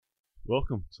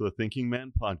Welcome to the Thinking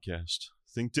Man Podcast.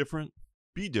 Think different,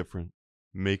 be different,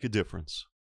 make a difference.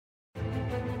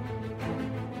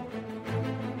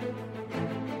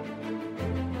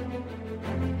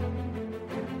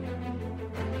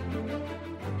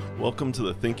 Welcome to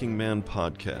the Thinking Man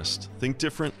Podcast. Think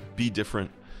different, be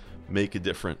different, make a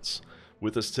difference.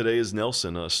 With us today is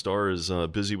Nelson. Star is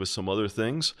busy with some other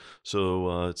things,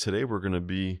 so today we're going to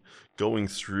be going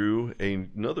through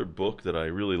another book that I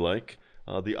really like,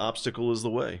 The Obstacle is the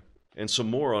Way, and some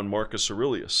more on Marcus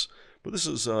Aurelius. But this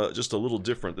is just a little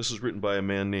different. This is written by a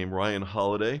man named Ryan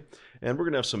Holiday, and we're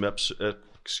going to have some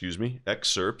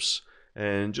excerpts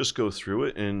and just go through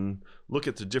it and look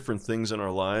at the different things in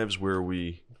our lives where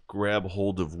we grab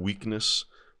hold of weakness,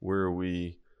 where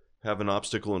we have an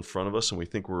obstacle in front of us and we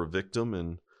think we're a victim.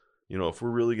 And, you know, if we're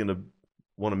really going to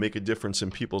want to make a difference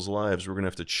in people's lives, we're going to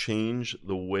have to change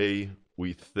the way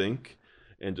we think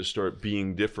and to start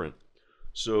being different.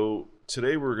 So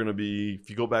today we're going to be, if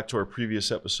you go back to our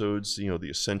previous episodes, you know, the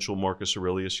essential Marcus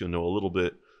Aurelius, you'll know a little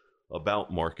bit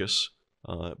about Marcus.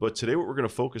 But today what we're going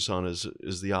to focus on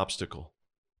is the obstacle.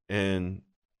 And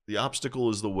the obstacle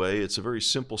is the way. It's a very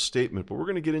simple statement, but we're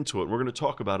going to get into it. We're going to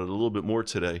talk about it a little bit more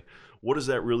today. What does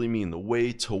that really mean? The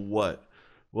way to what?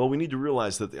 Well, we need to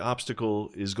realize that the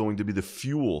obstacle is going to be the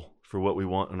fuel for what we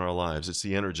want in our lives. It's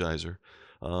the energizer.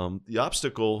 The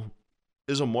obstacle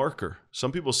is a marker.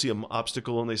 Some people see an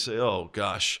obstacle and they say, oh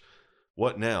gosh,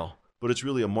 what now? But it's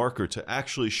really a marker to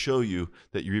actually show you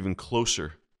that you're even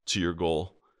closer to your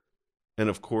goal. And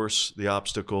of course, the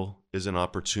obstacle is an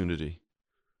opportunity.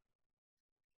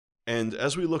 And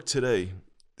as we look today,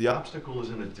 the obstacle is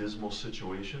in a dismal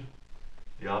situation.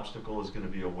 The obstacle is going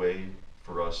to be a way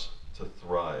for us to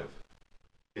thrive.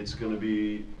 It's going to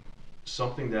be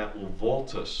something that will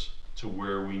vault us to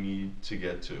where we need to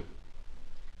get to.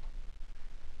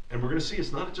 And we're going to see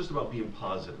it's not just about being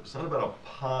positive. It's not about a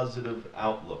positive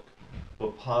outlook,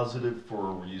 but positive for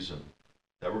a reason.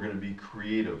 That we're going to be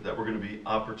creative, that we're going to be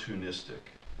opportunistic.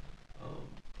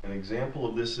 An example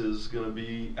of this is going to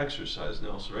be exercise,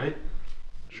 Nelson, right?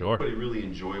 Sure. Everybody really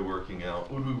enjoy working out.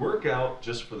 Would we work out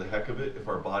just for the heck of it if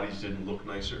our bodies didn't look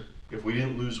nicer? If we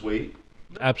didn't lose weight?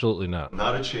 Absolutely not.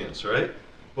 Not a chance, right?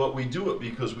 But we do it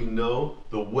because we know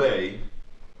the way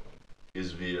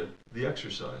is via the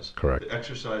exercise. Correct. The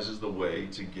exercise is the way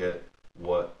to get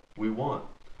what we want.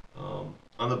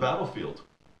 On the battlefield,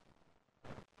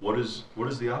 what is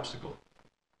the obstacle?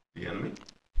 The enemy?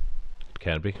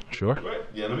 Can be, sure.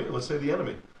 Right, the enemy. Let's say the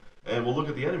enemy. And we'll look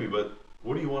at the enemy, but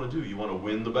what do you want to do? You want to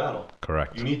win the battle.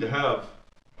 Correct. You need to have,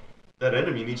 that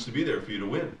enemy needs to be there for you to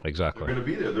win. Exactly. They're going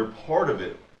to be there. They're part of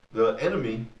it. The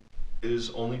enemy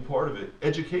is only part of it.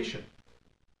 Education.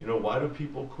 You know, why do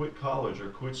people quit college or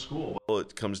quit school? Well,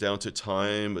 it comes down to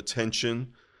time,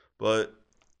 attention, but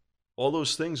all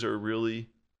those things are really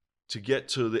to get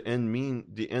to the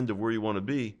end of where you want to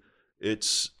be.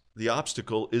 It's the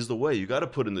obstacle is the way. You got to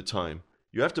put in the time.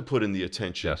 You have to put in the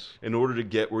attention in order to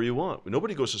get where you want.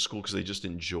 Nobody goes to school because they just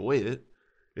enjoy it.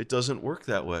 It doesn't work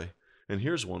that way. And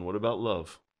here's one. What about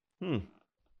love?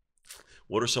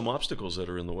 What are some obstacles that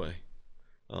are in the way?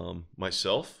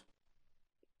 Myself,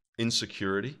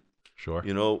 insecurity. Sure.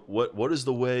 You know, what is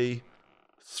the way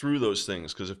through those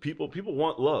things? Because if people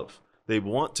want love, they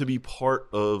want to be part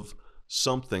of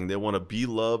something. They want to be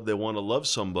loved. They want to love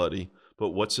somebody. But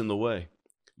what's in the way?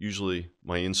 Usually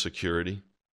my insecurity,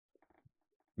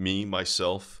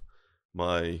 myself,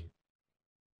 my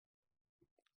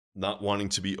not wanting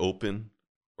to be open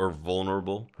or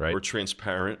vulnerable or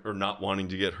transparent or not wanting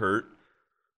to get hurt.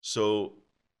 So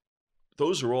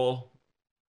those are all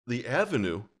the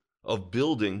avenue of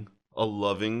building a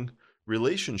loving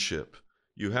relationship.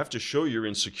 You have to show your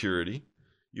insecurity.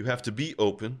 You have to be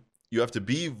open. You have to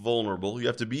be vulnerable. You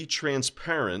have to be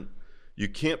transparent. You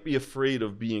can't be afraid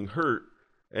of being hurt.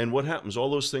 And what happens?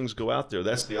 All those things go out there.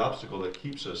 That's the obstacle that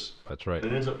keeps us. That's right.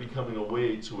 And it ends up becoming a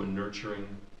way to a nurturing,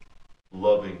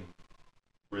 loving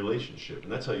relationship.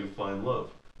 And that's how you find love.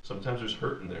 Sometimes there's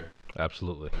hurt in there.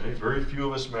 Absolutely. Right? Very few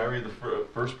of us marry the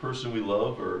first person we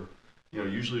love, or, you know,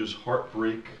 usually there's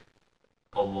heartbreak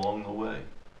along the way.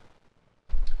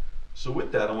 So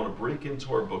with that, I want to break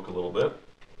into our book a little bit.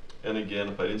 And again,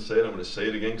 if I didn't say it, I'm going to say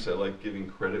it again because I like giving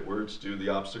credit where it's due. The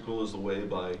Obstacle is the Way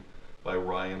by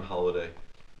Ryan Holiday.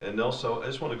 And Nelson, I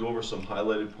just want to go over some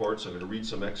highlighted parts. I'm going to read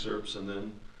some excerpts and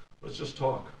then let's just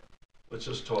talk.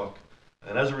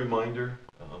 And as a reminder,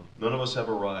 none of us have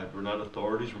arrived. We're not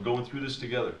authorities. We're going through this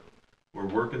together. We're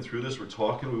working through this. We're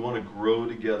talking. We want to grow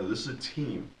together. This is a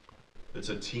team. It's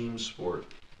a team sport.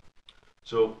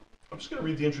 So I'm just going to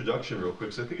read the introduction real quick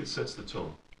because I think it sets the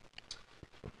tone.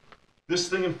 This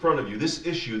thing in front of you, this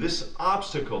issue, this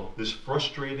obstacle, this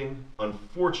frustrating,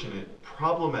 unfortunate,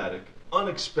 problematic,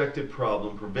 unexpected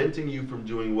problem preventing you from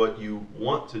doing what you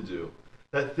want to do,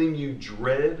 that thing you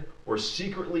dread or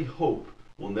secretly hope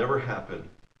will never happen.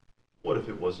 What if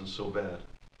it wasn't so bad?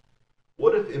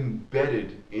 What if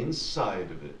embedded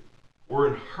inside of it, or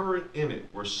inherent in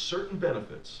it, were certain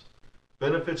benefits,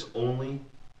 benefits only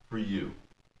for you?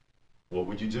 What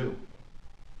would you do?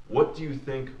 What do you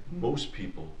think most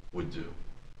people would do?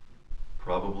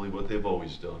 Probably what they've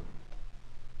always done,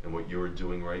 and what you are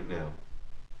doing right now.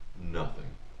 Nothing.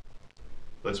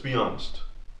 Let's be honest.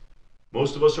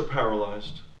 Most of us are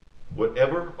paralyzed.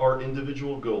 Whatever our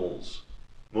individual goals,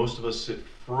 most of us sit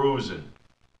frozen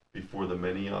before the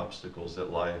many obstacles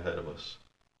that lie ahead of us.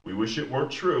 We wish it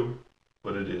weren't true,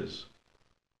 but it is.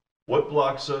 What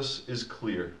blocks us is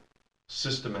clear,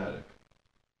 systematic.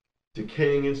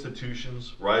 Decaying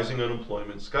institutions, rising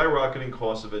unemployment, skyrocketing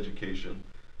costs of education,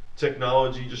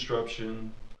 technology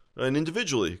disruption. And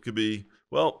individually, it could be,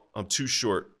 well, I'm too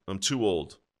short, I'm too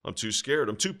old, I'm too scared,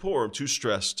 I'm too poor, I'm too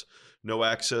stressed, no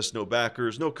access, no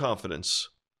backers, no confidence.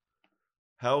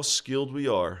 How skilled we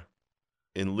are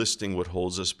in listing what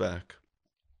holds us back.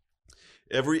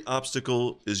 Every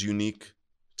obstacle is unique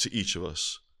to each of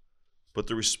us, but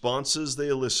the responses they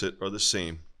elicit are the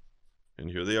same.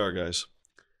 And here they are, guys.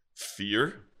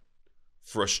 Fear,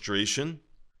 frustration,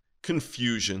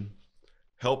 confusion,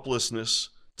 helplessness,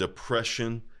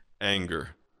 depression, anger.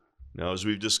 Now, as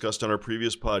we've discussed on our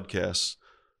previous podcasts,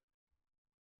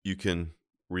 you can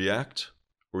react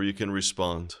or you can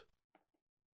respond.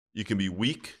 You can be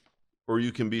weak or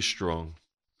you can be strong.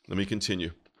 Let me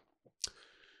continue.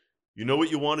 You know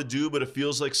what you want to do, but it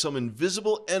feels like some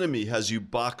invisible enemy has you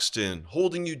boxed in,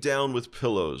 holding you down with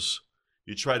pillows.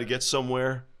 You try to get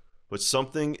somewhere, but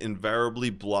something invariably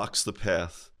blocks the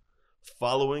path,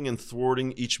 following and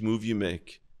thwarting each move you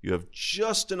make. You have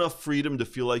just enough freedom to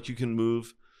feel like you can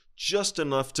move, just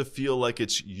enough to feel like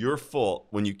it's your fault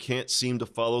when you can't seem to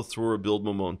follow through or build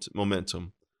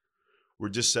momentum. We're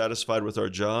dissatisfied with our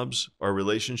jobs, our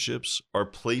relationships, our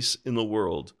place in the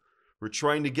world. We're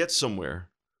trying to get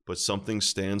somewhere, but something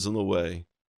stands in the way,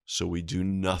 so we do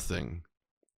nothing.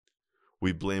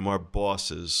 We blame our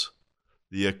bosses,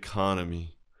 the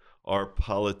economy, our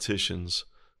politicians,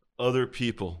 other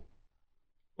people,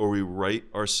 or we write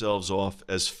ourselves off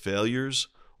as failures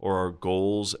or our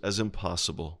goals as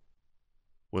impossible,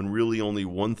 when really only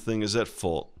one thing is at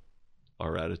fault: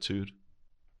 our attitude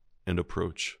and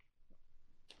approach.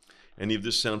 Any of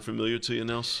this sound familiar to you,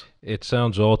 Nels? It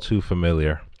sounds all too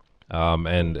familiar.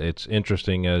 And it's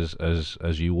interesting as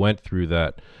you went through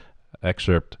that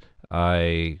excerpt,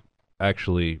 I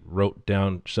actually wrote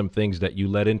down some things that you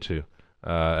led into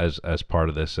as part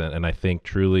of this, and I think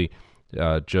truly,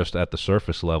 just at the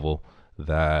surface level,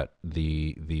 that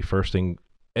the first thing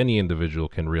any individual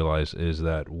can realize is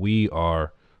that we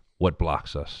are what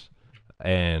blocks us,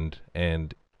 and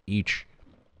each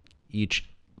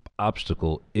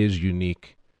obstacle is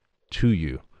unique to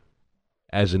you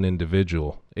as an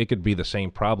individual. It could be the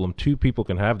same problem. Two people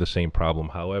can have the same problem.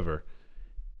 However,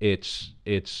 it's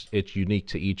unique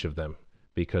to each of them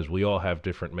because we all have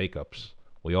different makeups.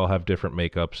 We all have different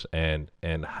makeups, and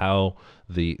how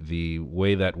the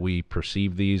way that we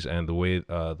perceive these and the way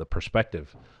the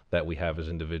perspective that we have as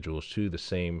individuals to the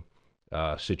same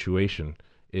situation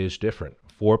is different.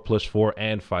 4 + 4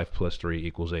 and 5 +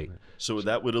 3 = 8. So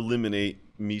that would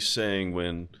eliminate me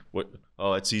saying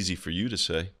oh, it's easy for you to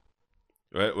say.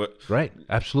 Right? Right.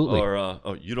 Absolutely. Or,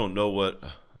 oh, you don't know what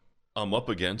I'm up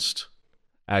against.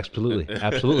 Absolutely.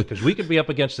 Absolutely. Because we could be up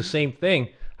against the same thing.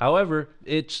 However,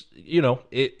 it's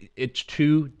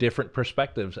two different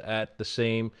perspectives at the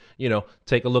same,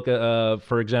 take a look at,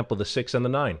 for example, the 6 and the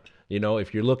 9.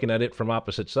 If you're looking at it from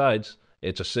opposite sides,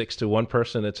 it's a 6 to one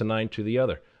person, it's a 9 to the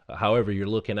other. However, you're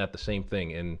looking at the same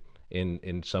thing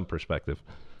in some perspective.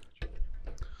 All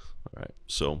right.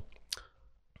 So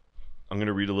I'm going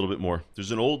to read a little bit more.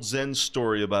 There's an old Zen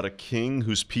story about a king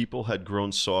whose people had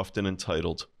grown soft and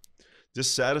entitled.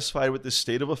 Dissatisfied with this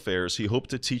state of affairs, he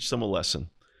hoped to teach them a lesson.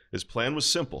 His plan was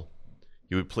simple.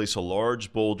 He would place a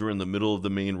large boulder in the middle of the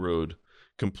main road,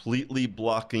 completely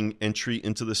blocking entry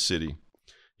into the city.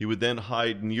 He would then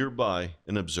hide nearby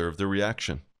and observe their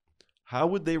reaction. How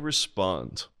would they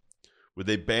respond? Would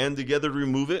they band together to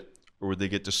remove it, or would they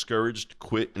get discouraged,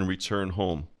 quit, and return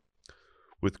home?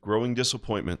 With growing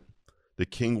disappointment, the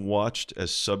king watched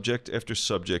as subject after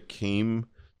subject came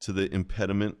to the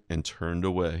impediment and turned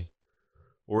away,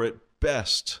 or at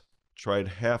best tried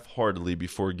half-heartedly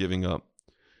before giving up.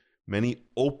 Many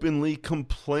openly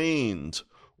complained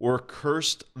or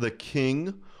cursed the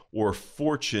king or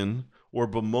fortune or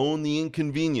bemoan the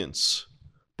inconvenience,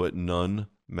 but none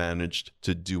managed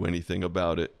to do anything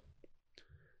about it.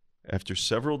 After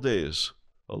several days,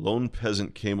 a lone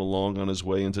peasant came along on his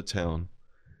way into town.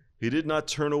 He did not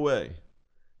turn away.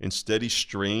 Instead, he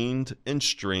strained and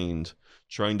strained,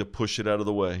 trying to push it out of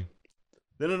the way.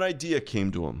 Then an idea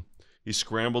came to him. He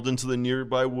scrambled into the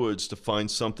nearby woods to find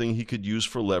something he could use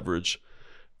for leverage.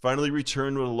 Finally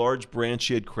returned with a large branch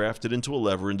he had crafted into a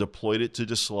lever and deployed it to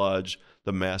dislodge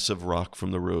the massive rock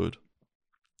from the road.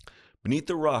 Beneath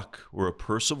the rock were a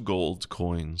purse of gold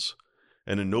coins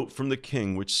and a note from the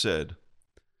king which said,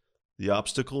 "The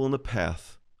obstacle in the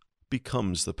path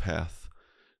becomes the path.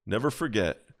 Never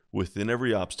forget, within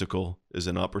every obstacle is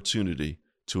an opportunity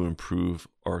to improve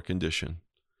our condition."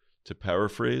 To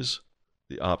paraphrase,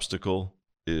 the obstacle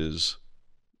is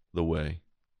the way.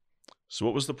 So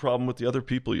what was the problem with the other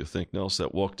people, you think, Nels,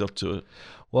 that walked up to it?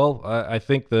 Well, I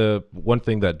think the one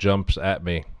thing that jumps at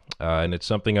me, and it's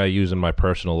something I use in my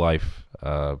personal life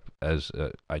as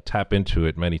I tap into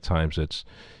it many times,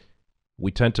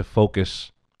 we tend to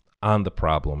focus on the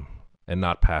problem and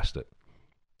not past it.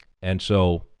 And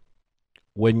so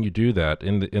when you do that,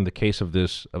 in the case of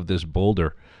this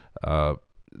boulder,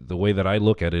 the way that I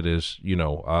look at it is,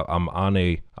 I'm on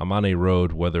a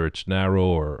road, whether it's narrow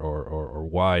or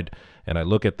wide, and I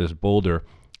look at this boulder,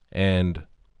 and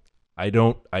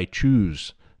I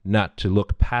choose not to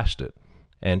look past it.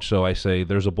 And so I say,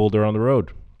 there's a boulder on the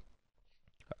road.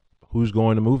 Who's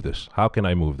going to move this? How can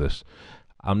I move this?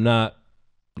 I'm not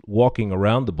walking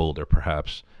around the boulder,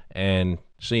 perhaps, and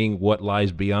seeing what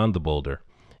lies beyond the boulder.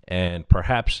 And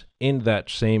perhaps in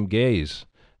that same gaze,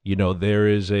 there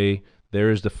is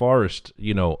the forest,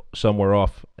 somewhere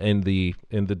off in the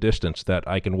distance that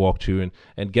I can walk to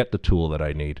and get the tool that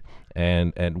I need,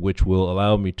 and which will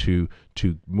allow me to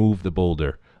move the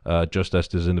boulder, just as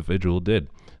this individual did.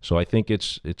 So I think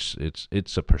it's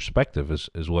a perspective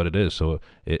is what it is. So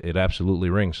it absolutely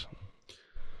rings.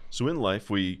 So in life,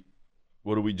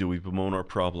 what do? We bemoan our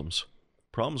problems.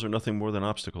 Problems are nothing more than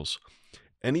obstacles.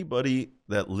 Anybody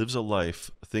that lives a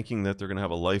life thinking that they're going to have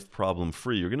a life problem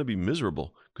free, you're going to be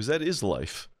miserable, because that is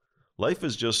life. Life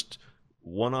is just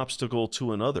one obstacle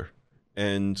to another,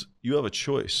 and you have a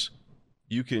choice.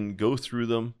 You can go through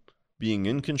them being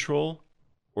in control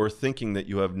or thinking that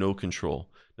you have no control.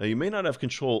 Now, you may not have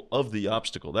control of the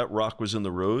obstacle. That rock was in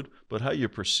the road, but how you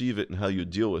perceive it and how you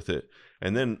deal with it,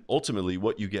 and then ultimately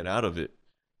what you get out of it.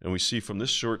 And we see from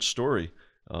this short story,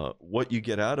 what you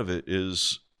get out of it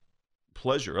is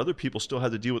pleasure. Other people still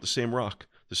had to deal with the same rock,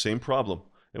 the same problem.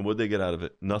 And what did they get out of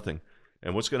it? Nothing.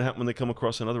 And what's going to happen when they come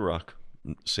across another rock?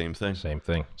 Same thing. Same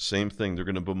thing. Same thing. They're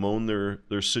going to bemoan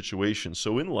their situation.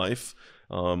 So in life,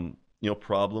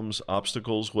 problems,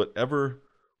 obstacles, whatever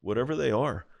they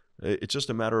are, it's just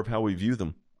a matter of how we view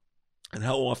them. And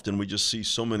how often we just see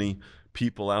so many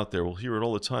people out there, we'll hear it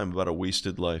all the time about a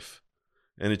wasted life.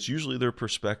 And it's usually their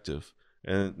perspective.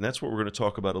 And that's what we're going to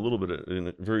talk about a little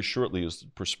bit very shortly, is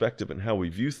perspective and how we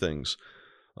view things.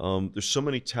 There's so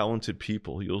many talented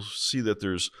people. You'll see that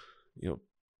there's, it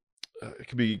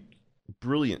could be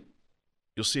brilliant.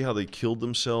 You'll see how they killed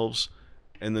themselves,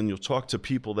 and then you'll talk to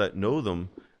people that know them,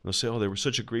 and they'll say, oh, they were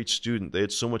such a great student. They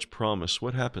had so much promise.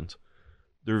 What happened?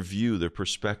 Their view, their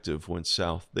perspective went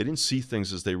south. They didn't see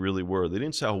things as they really were. They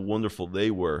didn't see how wonderful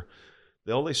they were.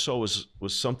 All they saw was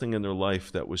something in their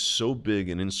life that was so big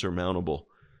and insurmountable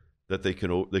that they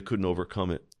couldn't overcome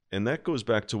it. And that goes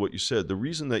back to what you said. The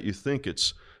reason that you think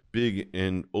it's big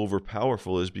and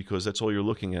overpowerful is because that's all you're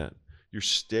looking at. You're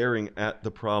staring at the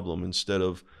problem instead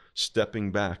of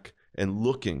stepping back and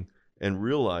looking and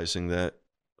realizing that,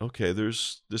 okay,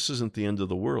 this isn't the end of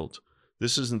the world.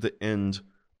 This isn't the end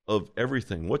of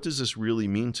everything. What does this really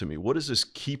mean to me? What is this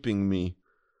keeping me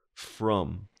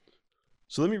from?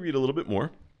 So let me read a little bit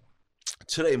more.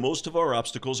 Today, most of our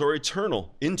obstacles are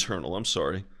internal,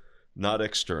 not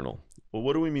external. Well,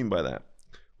 what do we mean by that?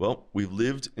 Well, we've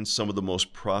lived in some of the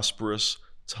most prosperous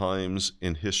times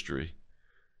in history.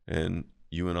 And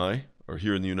you and I are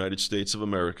here in the United States of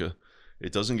America.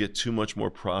 It doesn't get too much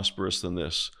more prosperous than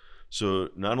this. So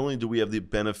not only do we have the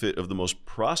benefit of the most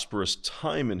prosperous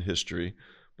time in history,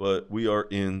 but we are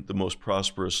in the most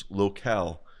prosperous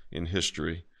locale in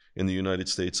history in the United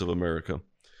States of America.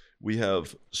 We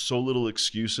have so little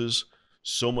excuses,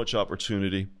 so much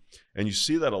opportunity. And you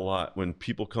see that a lot when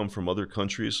people come from other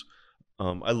countries.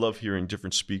 I love hearing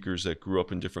different speakers that grew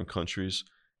up in different countries,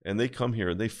 and they come here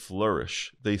and they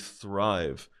flourish, they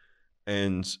thrive.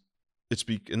 And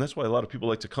that's why a lot of people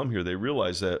like to come here. They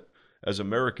realize that as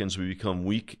Americans, we become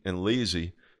weak and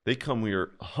lazy. They come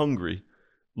here hungry,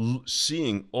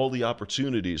 seeing all the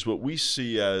opportunities, what we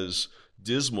see as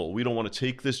dismal, we don't want to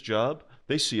take this job,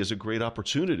 they see as a great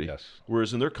opportunity. Yes.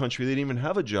 Whereas in their country, they didn't even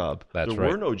have a job. That's there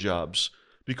right. were no jobs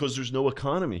because there's no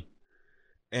economy.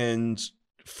 And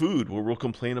food, where we'll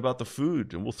complain about the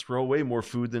food and we'll throw away more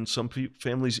food than some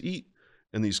families eat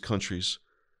in these countries.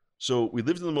 So we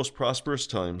lived in the most prosperous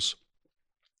times,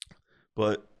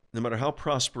 but no matter how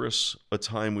prosperous a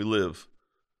time we live,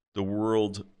 the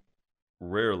world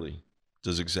rarely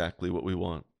does exactly what we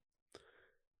want.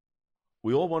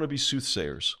 We all want to be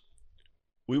soothsayers.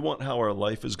 We want how our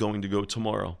life is going to go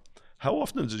tomorrow. How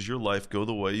often does your life go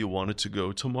the way you want it to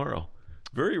go tomorrow?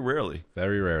 Very rarely.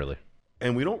 Very rarely.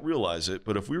 And we don't realize it,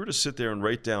 but if we were to sit there and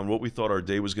write down what we thought our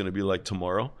day was going to be like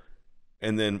tomorrow,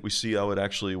 and then we see how it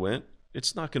actually went,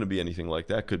 it's not going to be anything like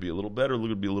that. Could be a little better,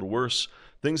 could be a little worse.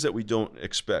 Things that we don't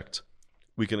expect.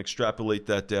 We can extrapolate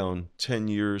that down 10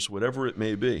 years, whatever it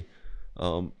may be.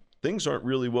 Things aren't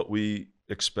really what we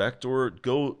expect or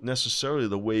go necessarily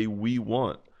the way we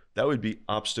want. That would be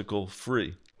obstacle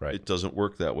free. Right. It doesn't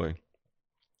work that way.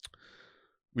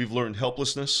 We've learned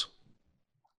helplessness.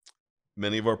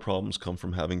 Many of our problems come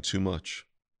from having too much.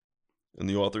 And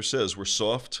the author says we're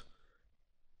soft,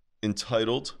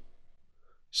 entitled,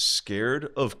 scared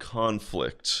of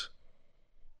conflict.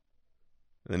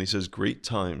 And then he says great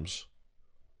times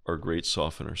are great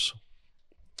softeners.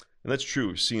 And that's true.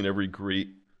 We've seen every great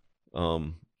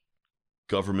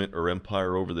government or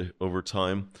empire over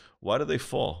time. Why do they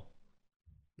fall?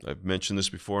 I've mentioned this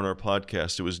before in our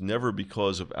podcast. It was never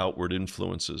because of outward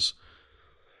influences.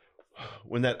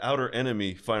 When that outer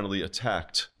enemy finally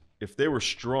attacked, if they were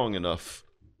strong enough,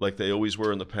 like they always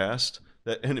were in the past,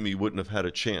 that enemy wouldn't have had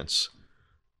a chance.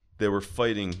 They were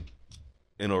fighting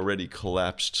an already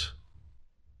collapsed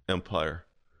empire,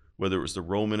 whether it was the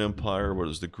Roman Empire, whether it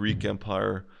was the Greek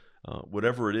Empire,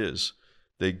 whatever it is.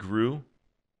 They grew,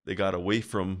 they got away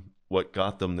from what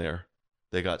got them there.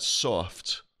 They got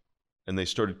soft, and they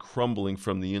started crumbling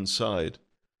from the inside.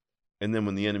 And then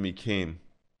when the enemy came,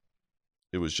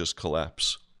 it was just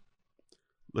collapse.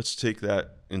 Let's take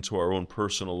that into our own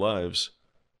personal lives,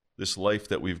 this life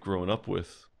that we've grown up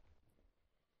with.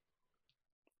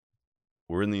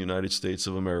 We're in the United States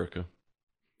of America.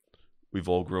 We've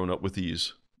all grown up with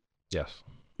ease. Yes.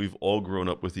 We've all grown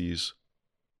up with ease,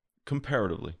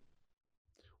 comparatively.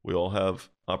 We all have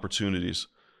opportunities.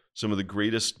 Some of the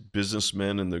greatest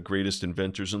businessmen and the greatest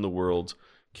inventors in the world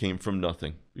came from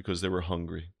nothing because they were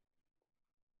hungry.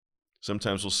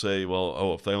 Sometimes we'll say,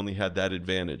 well, if I only had that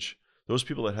advantage. Those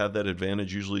people that have that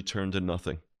advantage usually turn to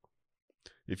nothing.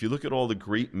 If you look at all the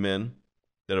great men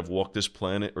that have walked this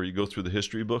planet, or you go through the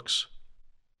history books,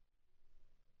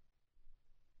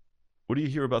 what do you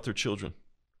hear about their children?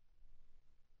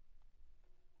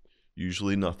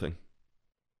 Usually nothing.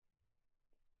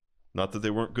 Not that they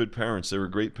weren't good parents, they were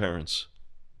great parents.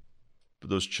 But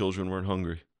those children weren't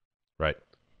hungry. Right.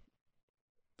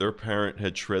 Their parent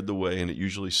had tread the way, and it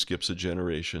usually skips a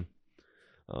generation.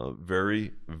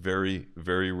 Very, very,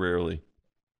 very rarely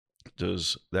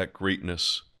does that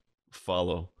greatness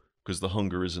follow, because the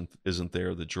hunger isn't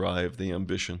there, the drive, the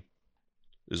ambition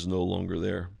is no longer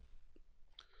there.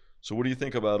 So what do you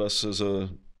think about us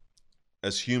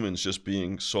as humans, just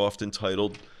being soft,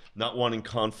 entitled, not wanting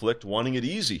conflict, wanting it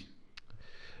easy?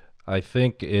 I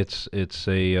think it's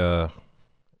an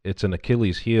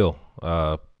Achilles heel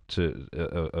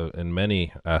in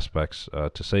many aspects,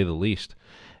 to say the least.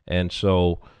 And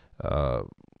so,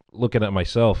 looking at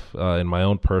myself in my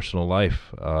own personal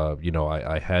life,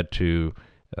 I had to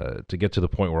get to the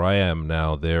point where I am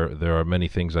now. There are many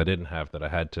things I didn't have that I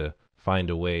had to find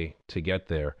a way to get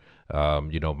there.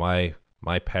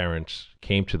 My parents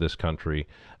came to this country,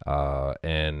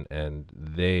 and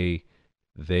they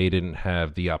didn't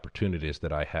have the opportunities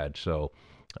that I had. So,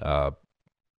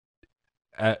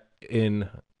 in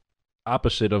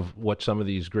opposite of what some of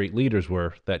these great leaders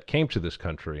were that came to this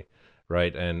country,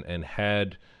 right, and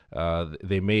had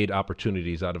they made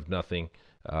opportunities out of nothing.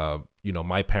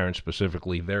 My parents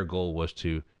specifically, their goal was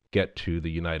to get to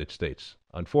the United States.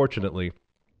 Unfortunately,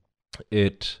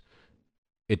 it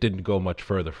didn't go much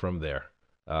further from there,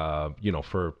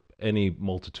 for any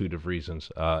multitude of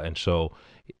reasons. And so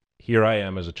here I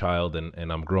am as a child,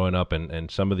 and I'm growing up, and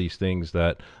some of these things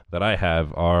that I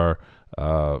have are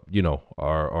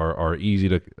easy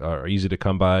to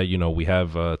come by. We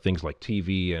have things like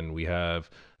TV, and we have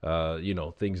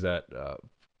things that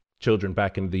children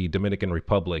back in the Dominican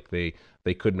Republic, they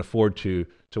couldn't afford to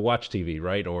watch TV,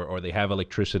 right? Or they have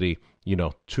electricity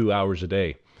 2 hours a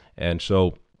day. And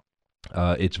so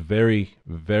it's very,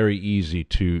 very easy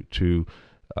to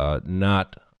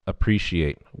not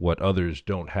appreciate what others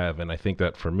don't have. And I think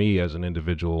that for me as an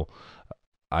individual,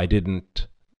 I didn't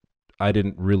I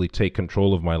didn't really take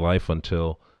control of my life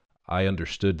until I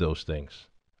understood those things.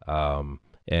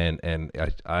 And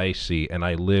I see and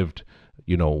I lived,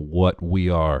 what we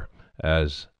are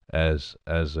as a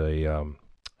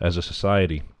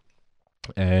society.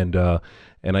 And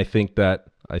I think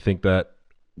that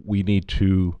we need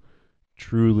to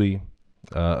truly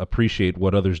appreciate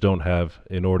what others don't have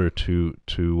in order to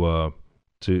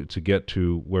get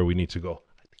to where we need to go.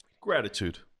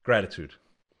 Gratitude. Gratitude.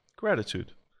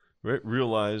 Right?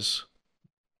 Realize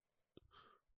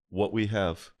what we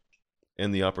have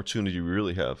and the opportunity we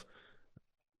really have.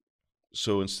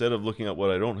 So instead of looking at what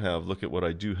I don't have, look at what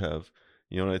I do have.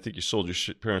 And I think you sold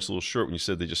your parents a little short when you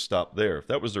said they just stopped there. If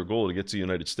that was their goal, to get to the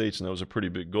United States, and that was a pretty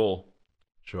big goal,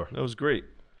 Sure. that was great.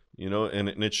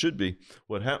 And it should be.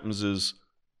 What happens is,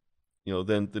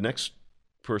 then the next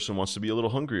person wants to be a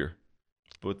little hungrier.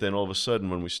 But then all of a sudden,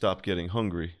 when we stop getting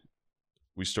hungry,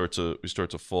 we start to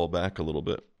fall back a little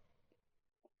bit.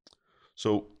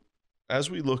 So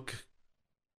as we look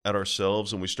at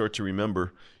ourselves and we start to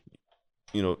remember,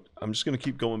 I'm just going to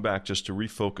keep going back just to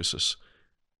refocus us.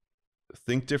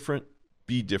 Think different,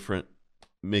 be different,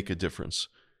 make a difference.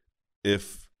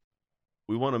 If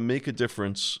we want to make a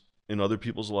difference in other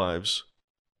people's lives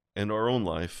and our own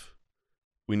life,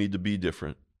 we need to be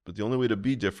different. But the only way to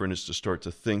be different is to start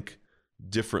to think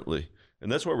differently.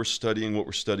 And that's why we're studying what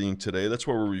we're studying today. That's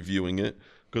why we're reviewing it,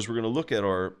 because we're going to look at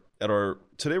our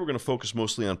today we're going to focus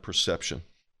mostly on perception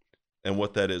and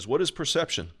what that is. What is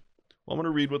perception? Well, I'm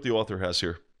going to read what the author has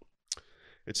here.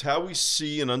 It's how we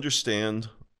see and understand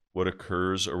what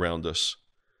occurs around us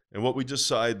and what we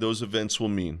decide those events will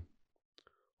mean.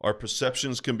 Our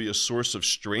perceptions can be a source of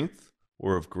strength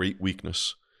or of great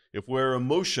weakness. If we're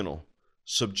emotional,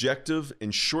 subjective,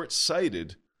 and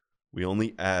short-sighted, we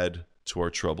only add to our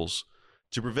troubles.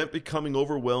 To prevent becoming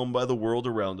overwhelmed by the world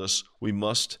around us, we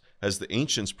must, as the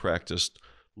ancients practiced,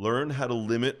 learn how to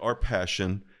limit our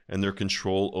passion and their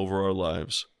control over our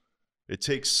lives. It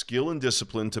takes skill and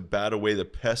discipline to bat away the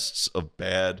pests of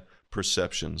bad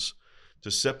perceptions, to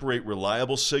separate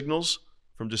reliable signals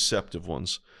from deceptive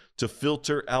ones, to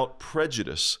filter out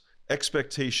prejudice,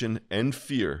 expectation, and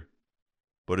fear.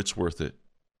 But it's worth it,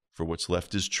 for what's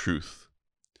left is truth.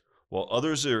 While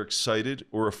others are excited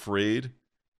or afraid,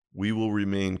 we will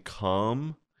remain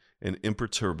calm and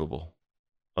imperturbable,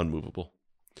 unmovable.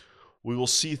 We will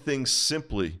see things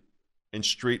simply and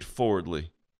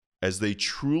straightforwardly as they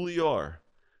truly are,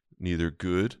 neither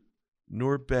good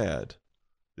nor bad.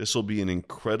 This will be an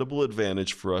incredible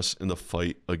advantage for us in the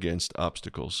fight against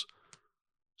obstacles.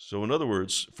 So in other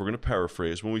words, if we're going to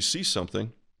paraphrase, when we see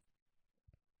something,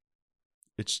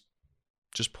 it's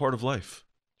just part of life.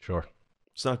 Sure.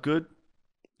 It's not good.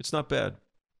 It's not bad.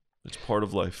 It's part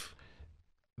of life.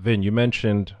 Vin, you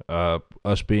mentioned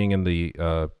us being in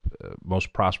the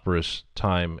most prosperous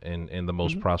time in the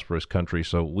most prosperous country.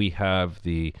 So we have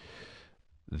the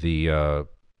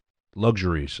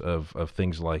luxuries of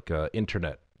things like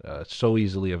internet, so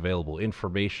easily available,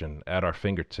 information at our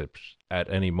fingertips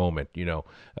at any moment.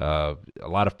 A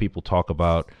lot of people talk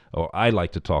about, or I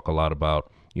like to talk a lot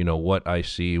about, what I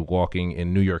see walking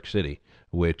in New York City,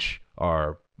 which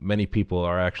are many people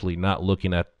are actually not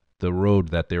looking at the road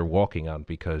that they're walking on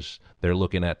because they're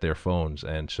looking at their phones.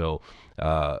 And so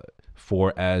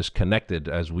for as connected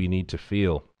as we need to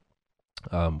feel,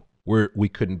 we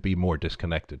couldn't be more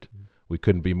disconnected. We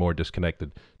couldn't be more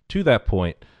disconnected. To that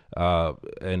point,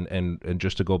 and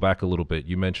just to go back a little bit,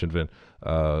 you mentioned, Vin,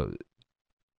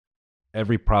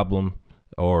 every problem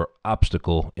or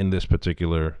obstacle in this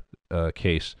particular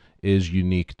case is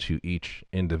unique to each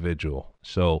individual.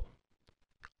 So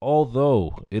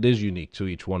although it is unique to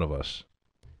each one of us,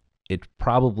 it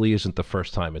probably isn't the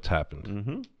first time it's happened.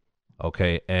 Mm-hmm.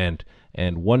 Okay, and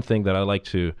one thing that I like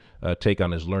to take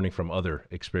on is learning from other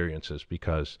experiences,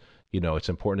 because it's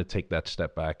important to take that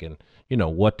step back and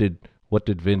what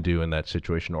did Vin do in that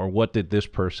situation, or what did this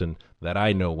person that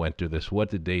I know went through this, what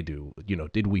did they do?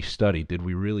 Did we study? Did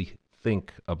we really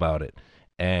think about it?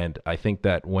 And I think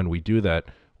that when we do that,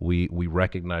 we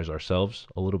recognize ourselves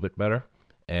a little bit better,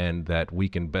 and that we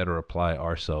can better apply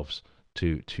ourselves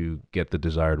to get the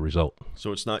desired result.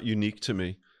 So it's not unique to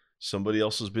me. Somebody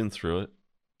else has been through it.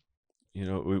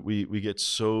 We get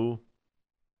so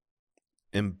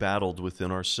embattled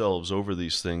within ourselves over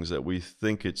these things that we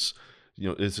think it's,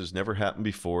 this has never happened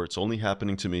before. It's only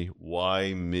happening to me.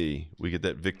 Why me? We get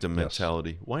that victim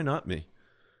mentality. Yes. Why not me?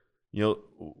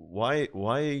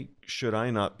 Why should I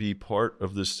not be part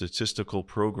of the statistical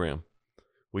program?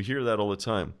 We hear that all the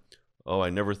time. Oh,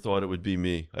 I never thought it would be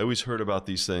me. I always heard about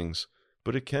these things,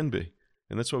 but it can be.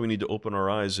 And that's why we need to open our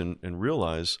eyes and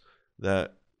realize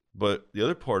that. But the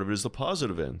other part of it is the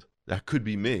positive end. That could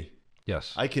be me.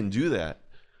 Yes. I can do that.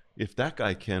 If that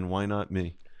guy can, why not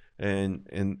me?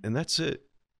 And that's it.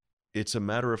 It's a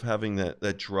matter of having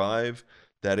that drive,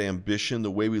 that ambition,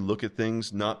 the way we look at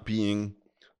things, not being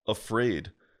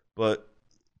afraid. But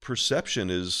perception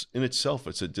is in itself,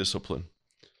 it's a discipline.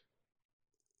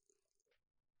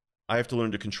 I have to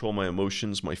learn to control my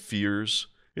emotions, my fears.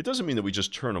 It doesn't mean that we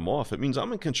just turn them off. It means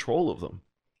I'm in control of them.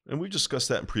 And we've discussed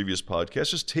that in previous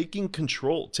podcasts, just taking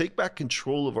control, take back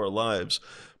control of our lives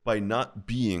by not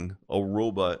being a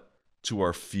robot to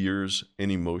our fears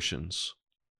and emotions.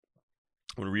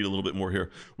 I'm going to read a little bit more here.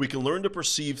 We can learn to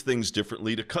perceive things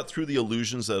differently, to cut through the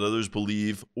illusions that others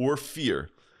believe or fear.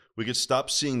 We can stop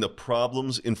seeing the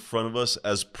problems in front of us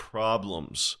as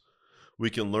problems. We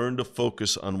can learn to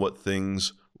focus on what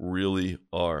things really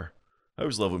are. I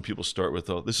always love when people start with,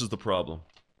 oh, this is the problem.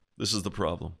 This is the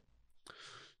problem.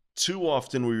 Too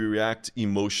often we react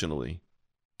emotionally,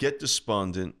 get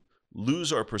despondent,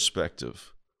 lose our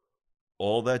perspective.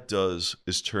 All that does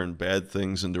is turn bad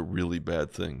things into really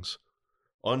bad things.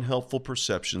 Unhelpful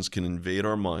perceptions can invade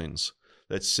our minds,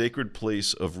 that sacred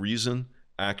place of reason,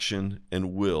 action,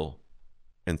 and will,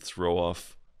 and throw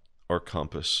off our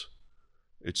compass.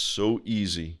 It's so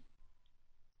easy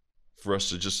for us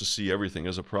to see everything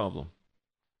as a problem.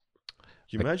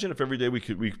 Can you imagine if every day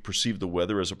we perceive the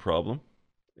weather as a problem?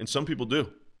 And some people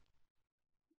do.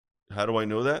 How do I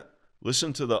know that?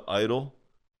 Listen to the idle,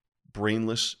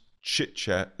 brainless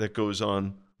chit-chat that goes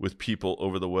on with people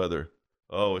over the weather.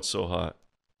 Oh, it's so hot.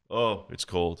 Oh, it's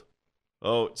cold.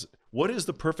 Oh, what is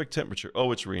the perfect temperature?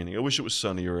 Oh, it's raining. I wish it was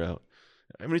sunnier out.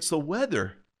 I mean, it's the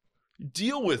weather.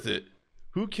 Deal with it.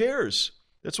 Who cares?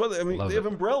 That's why they have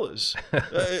umbrellas.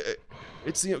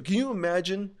 Can you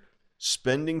imagine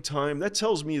spending time? That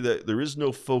tells me that there is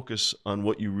no focus on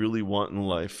what you really want in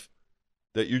life,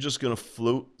 that you're just going to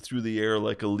float through the air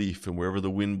like a leaf and wherever the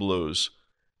wind blows.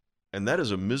 And that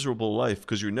is a miserable life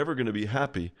because you're never going to be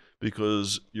happy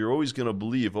because you're always going to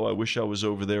believe, oh, I wish I was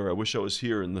over there. I wish I was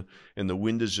here. And the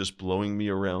wind is just blowing me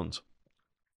around.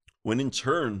 When in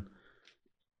turn,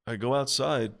 I go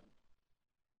outside,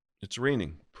 it's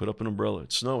raining, put up an umbrella.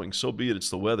 It's snowing, so be it. It's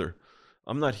the weather.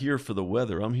 I'm not here for the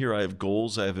weather. I'm here. I have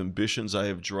goals. I have ambitions. I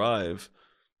have drive.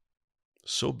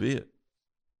 So be it.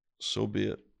 So be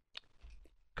it.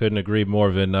 Couldn't agree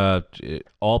more, Vin.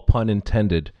 All pun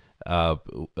intended. There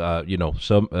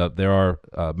are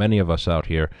many of us out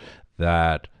here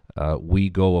that we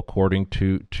go according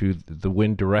to the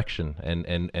wind direction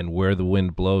and where the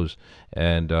wind blows.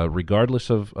 And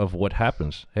regardless of what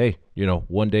happens, hey,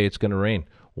 one day it's going to rain.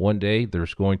 One day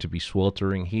there's going to be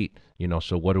sweltering heat.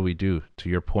 So what do we do? To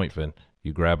your point, Vin,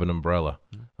 you grab an umbrella,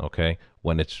 okay?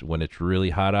 When it's really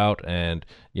hot out, and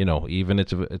even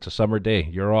it's a summer day,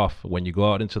 you're off. When you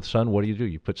go out into the sun, what do?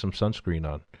 You put some sunscreen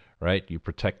on, right? You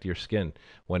protect your skin.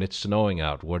 When it's snowing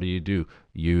out, what do?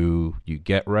 You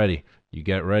get ready.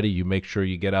 You make sure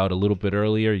you get out a little bit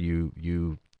earlier.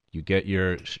 You get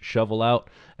your shovel out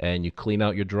and you clean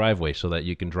out your driveway so that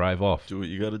you can drive off. Do what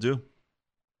you got to do.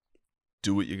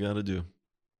 Do what you got to do.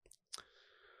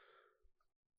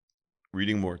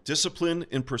 Reading more. Discipline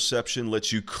in perception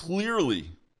lets you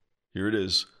clearly, here it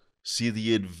is, see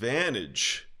the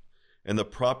advantage and the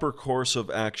proper course of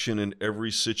action in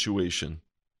every situation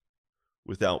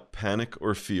without panic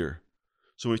or fear.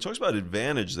 So when he talks about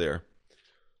advantage there,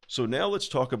 so now let's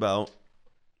talk about,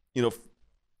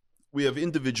 we have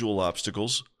individual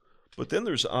obstacles, but then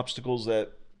there's obstacles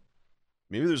that,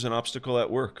 maybe there's an obstacle at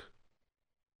work.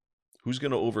 Who's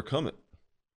going to overcome it?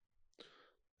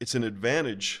 It's an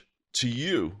advantage to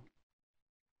you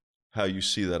how you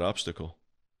see that obstacle.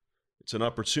 It's an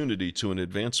opportunity to an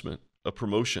advancement, a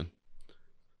promotion.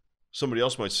 Somebody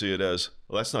else might see it as,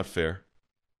 well, that's not fair.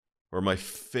 Or my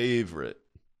favorite,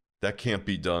 that can't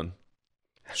be done.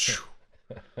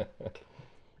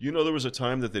 There was a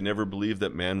time that they never believed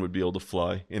that man would be able to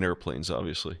fly in airplanes,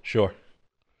 obviously. Sure.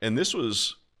 And this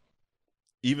was,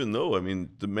 even though,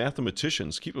 the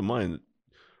mathematicians, keep in mind,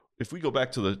 if we go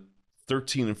back to the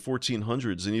 13 and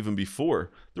 1400s and even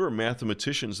before, there were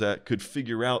mathematicians that could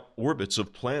figure out orbits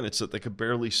of planets that they could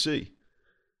barely see.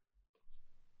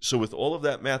 So with all of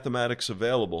that mathematics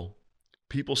available,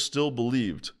 people still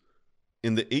believed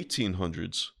in the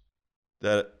 1800s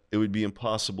that it would be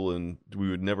impossible and we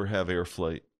would never have air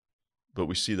flight. But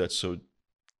we see that so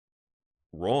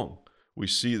wrong. We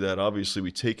see that obviously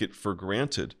we take it for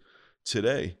granted.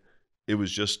 Today, it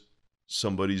was just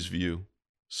somebody's view,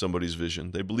 somebody's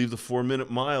vision. They believed the 4-minute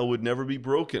mile would never be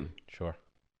broken. Sure.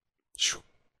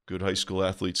 Good high school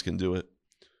athletes can do it.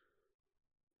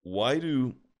 Why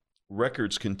do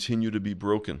records continue to be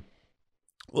broken?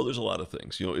 Well, there's a lot of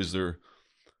things. Is there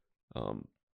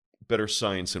better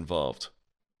science involved?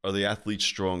 Are the athletes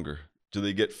stronger? Do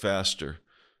they get faster?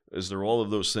 Is there all of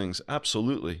those things?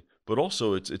 Absolutely. But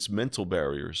also it's mental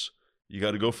barriers. You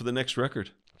got to go for the next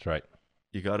record. That's right.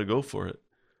 You got to go for it.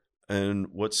 And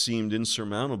what seemed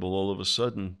insurmountable all of a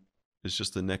sudden is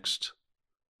just the next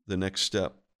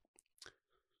step.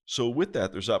 So with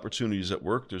that, there's opportunities at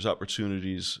work, there's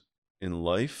opportunities in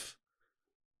life.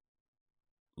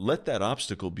 Let that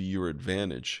obstacle be your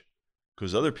advantage,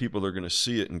 because other people are going to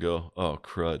see it and go, oh,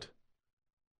 crud.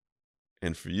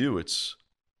 And for you, it's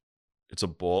a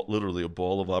ball, literally a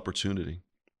ball of opportunity.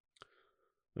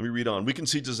 Let me read on. We can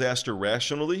see disaster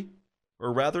rationally,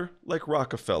 or rather, like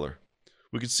Rockefeller.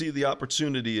 We can see the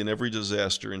opportunity in every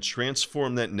disaster and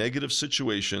transform that negative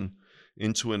situation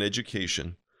into an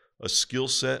education, a skill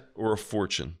set, or a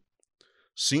fortune.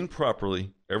 Seen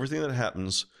properly, everything that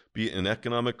happens, be it an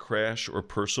economic crash or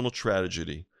personal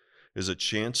tragedy, is a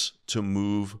chance to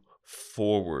move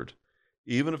forward,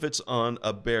 even if it's on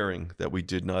a bearing that we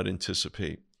did not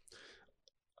anticipate.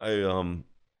 I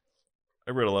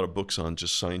read a lot of books on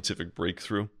just scientific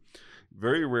breakthrough.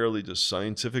 Very rarely does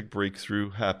scientific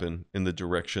breakthrough happen in the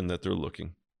direction that they're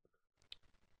looking.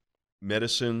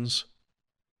 Medicines,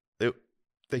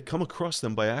 they come across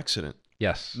them by accident.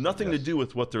 Yes. Nothing to do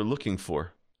with what they're looking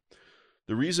for.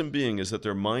 The reason being is that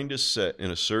their mind is set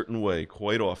in a certain way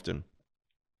quite often,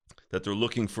 that they're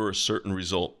looking for a certain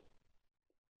result.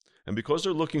 And because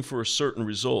they're looking for a certain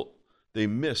result, they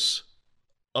miss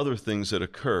other things that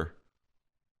occur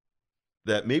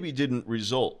that maybe didn't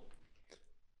result.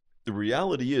 The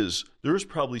reality is there's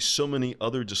probably so many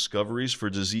other discoveries for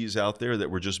disease out there that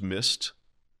were just missed.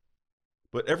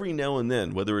 But every now and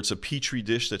then, whether it's a petri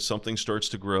dish that something starts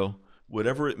to grow,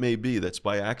 whatever it may be that's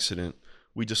by accident,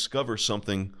 we discover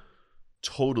something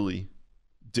totally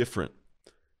different.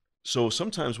 So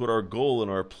sometimes what our goal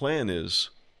and our plan is,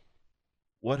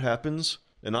 what happens?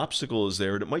 An obstacle is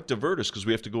there, and it might divert us because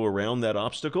we have to go around that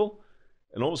obstacle,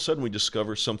 and all of a sudden we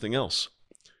discover something else.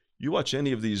 You watch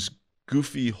any of these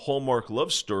goofy Hallmark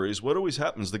love stories, what always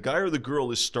happens? The guy or the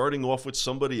girl is starting off with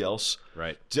somebody else,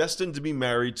 right, destined to be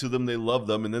married to them, they love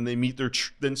them, and then they meet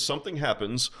then something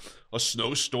happens, a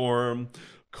snowstorm,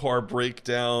 car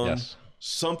breakdown, yes,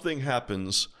 something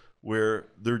happens where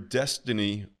their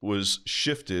destiny was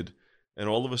shifted, and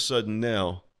all of a sudden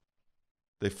now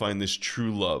they find this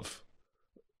true love.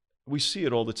 We see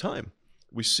it all the time.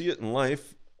 We see it in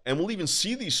life, and we'll even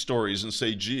see these stories and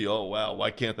say, gee, oh wow,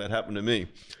 why can't that happen to me?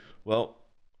 Well,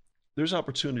 there's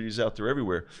opportunities out there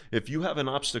everywhere. If you have an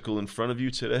obstacle in front of you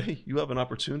today, you have an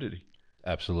opportunity.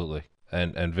 Absolutely.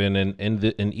 And Vin,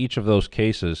 in each of those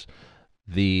cases,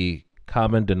 the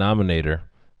common denominator,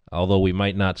 although we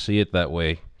might not see it that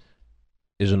way,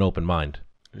 is an open mind.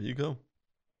 There you go.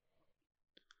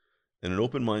 And an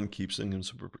open mind keeps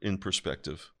things in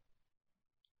perspective.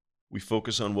 We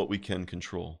focus on what we can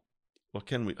control. What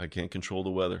can we? I can't control the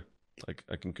weather.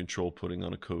 I can control putting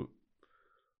on a coat.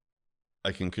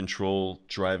 I can control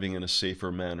driving in a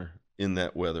safer manner in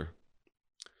that weather.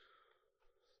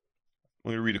 I'm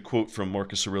going to read a quote from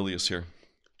Marcus Aurelius here.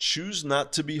 Choose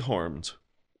not to be harmed,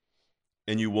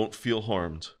 and you won't feel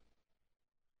harmed.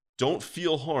 Don't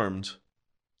feel harmed,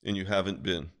 and you haven't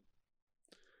been.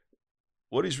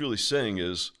 What he's really saying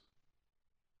is,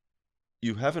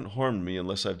 you haven't harmed me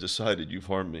unless I've decided you've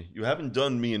harmed me. You haven't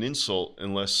done me an insult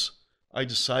unless I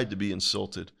decide to be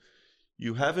insulted.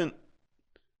 You haven't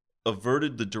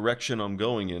averted the direction I'm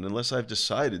going in unless I've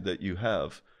decided that you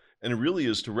have. And it really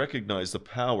is to recognize the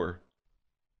power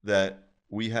that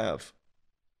we have.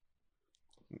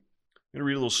 I'm going to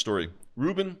read a little story.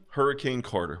 Rubin Hurricane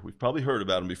Carter. We've probably heard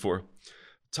about him before.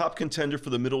 Top contender for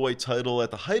the middleweight title at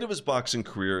the height of his boxing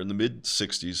career in the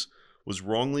mid-60s, was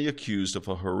wrongly accused of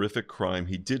a horrific crime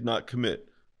he did not commit,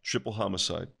 triple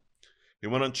homicide. He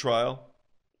went on trial,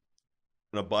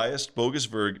 and a biased, bogus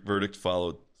verdict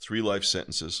followed, 3 life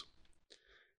sentences.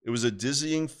 It was a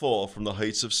dizzying fall from the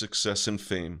heights of success and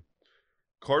fame.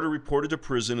 Carter reported to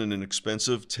prison in an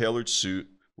expensive tailored suit,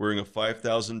 wearing a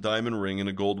 5,000 diamond ring and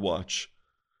a gold watch.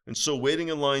 And so, waiting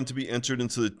in line to be entered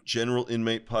into the general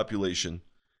inmate population,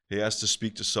 he asked to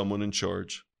speak to someone in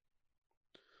charge.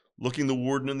 Looking the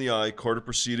warden in the eye, Carter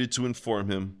proceeded to inform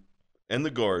him and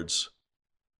the guards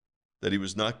that he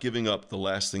was not giving up the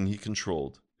last thing he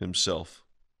controlled, himself.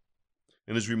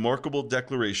 In his remarkable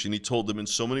declaration, he told them in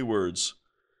so many words,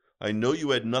 I know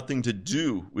you had nothing to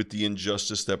do with the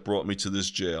injustice that brought me to this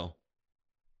jail.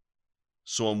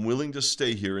 So I'm willing to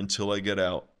stay here until I get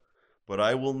out, but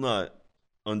I will not,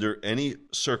 under any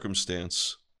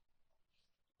circumstance,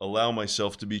 allow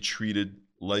myself to be treated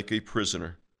like a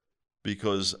prisoner,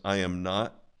 because I am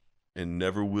not and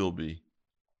never will be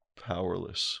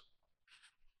powerless.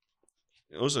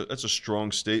 That's a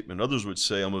strong statement. Others would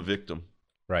say, I'm a victim.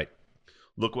 Right.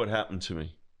 Look what happened to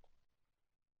me.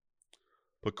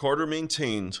 But Carter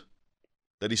maintained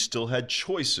that he still had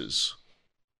choices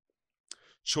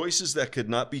that could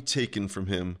not be taken from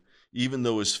him, even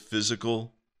though his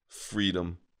physical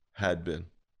freedom had been.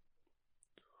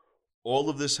 All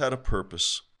of this had a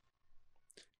purpose.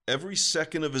 Every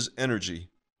second of his energy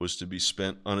was to be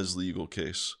spent on his legal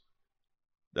case.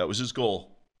 That was his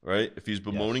goal, right? If he's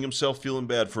bemoaning himself, feeling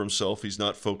bad for himself, he's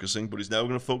not focusing, but he's now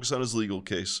going to focus on his legal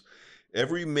case.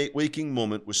 Every waking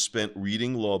moment was spent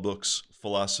reading law books,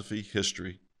 philosophy,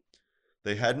 history.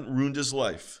 They hadn't ruined his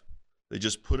life. They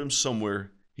just put him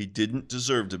somewhere he didn't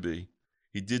deserve to be.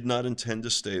 He did not intend to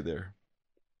stay there.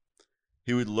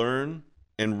 He would learn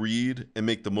and read and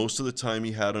make the most of the time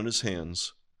he had on his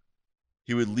hands.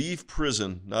 He would leave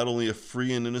prison not only a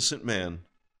free and innocent man,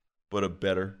 but a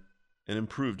better and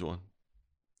improved one.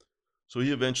 So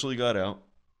he eventually got out.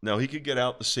 Now, he could get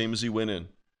out the same as he went in.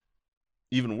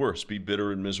 Even worse, be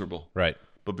bitter and miserable. Right.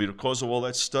 But because of all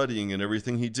that studying and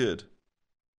everything he did,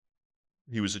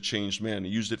 he was a changed man. He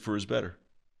used it for his better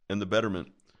and the betterment.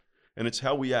 And it's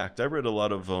how we act. I read a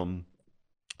lot of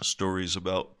stories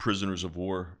about prisoners of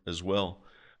war as well.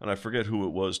 And I forget who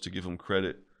it was to give him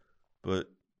credit,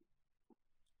 but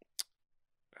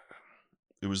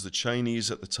it was the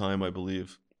Chinese at the time, I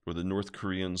believe, or the North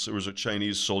Koreans. There was a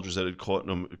Chinese soldiers that had caught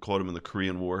him in the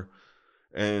Korean War,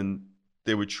 and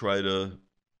they would try to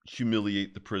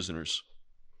humiliate the prisoners.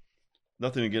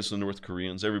 Nothing against the North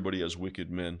Koreans. Everybody has wicked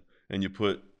men, and you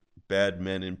put bad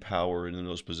men in power and in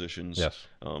those positions. Yes.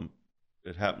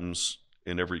 It happens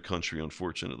in every country,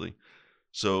 unfortunately.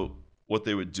 So what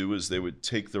they would do is they would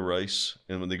take the rice,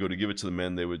 and when they go to give it to the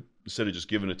men, they would, instead of just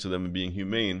giving it to them and being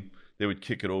humane, they would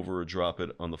kick it over or drop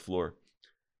it on the floor.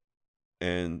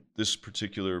 And this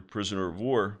particular prisoner of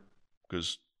war,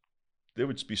 because they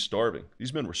would be starving.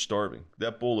 These men were starving.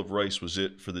 That bowl of rice was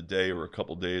it for the day or a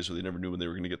couple days, or they never knew when they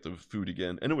were going to get the food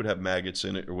again. And it would have maggots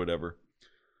in it or whatever.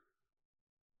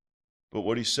 But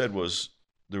what he said was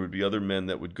there would be other men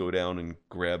that would go down and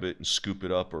grab it and scoop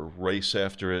it up or race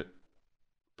after it.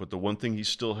 But the one thing he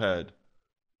still had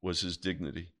was his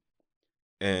dignity.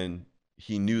 And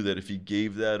he knew that if he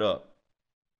gave that up,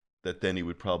 that then he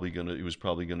was probably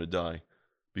gonna die,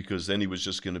 because then he was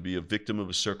just going to be a victim of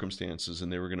his circumstances,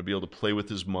 and they were going to be able to play with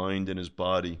his mind and his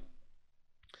body.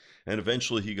 And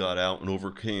eventually he got out and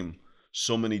overcame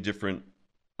so many different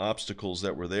obstacles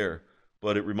that were there.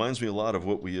 But it reminds me a lot of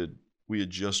what we had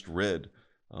just read.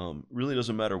 Really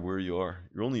doesn't matter where you are.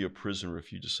 You're only a prisoner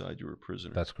if you decide you're a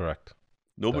prisoner. That's correct.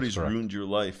 Nobody's ruined your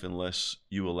life unless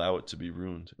you allow it to be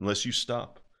ruined, unless you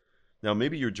stop. Now,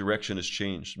 maybe your direction has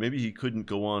changed. Maybe he couldn't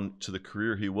go on to the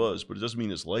career he was, but it doesn't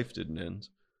mean his life didn't end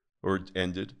or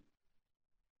ended.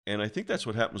 And I think that's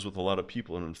what happens with a lot of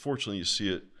people. And unfortunately, you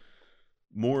see it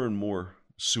more and more.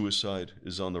 Suicide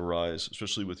is on the rise,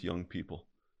 especially with young people,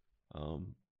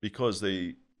 because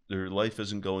their life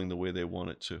isn't going the way they want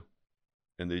it to,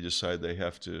 and they decide they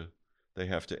have to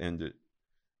end it.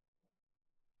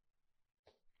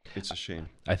 It's a shame.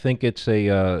 I think it's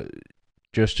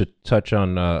just to touch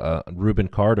on Reuben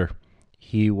Carter.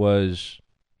 He was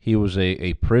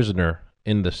a prisoner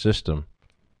in the system.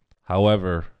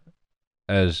 However,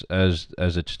 as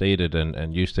it stated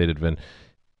and you stated, Vin,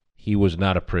 he was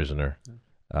not a prisoner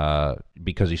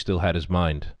because he still had his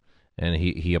mind, and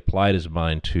he applied his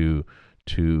mind to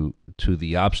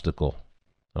the obstacle.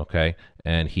 Okay,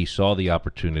 and he saw the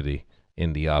opportunity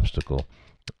in the obstacle.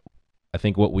 I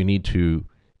think what we need to,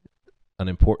 an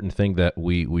important thing that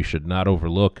we should not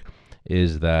overlook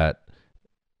is that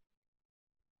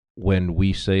when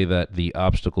we say that the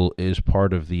obstacle is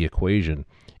part of the equation,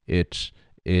 it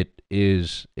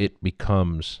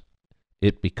becomes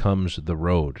the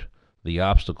road. The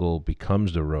obstacle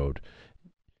becomes the road.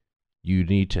 You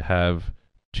need to have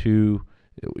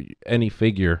any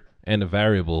figure and a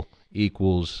variable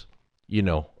equals,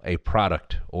 a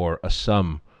product or a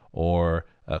sum or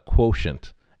a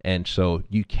quotient. And so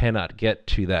you cannot get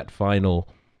to that final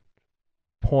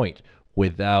point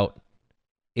without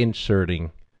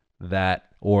inserting that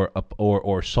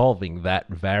or solving that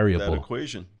variable. That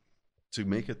equation to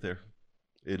make it there.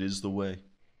 It is the way.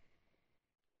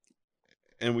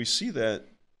 And we see that,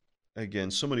 again,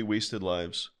 so many wasted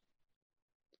lives,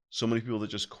 so many people that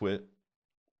just quit.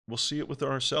 We'll see it with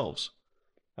ourselves.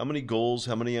 How many goals,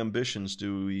 how many ambitions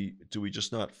do we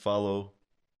just not follow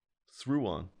through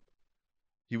on?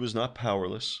 He was not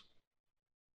powerless,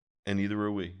 and neither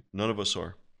are we. None of us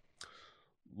are.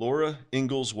 Laura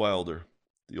Ingalls Wilder,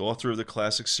 the author of the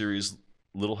classic series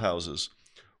Little Houses.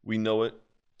 We know it.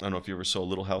 I don't know if you ever saw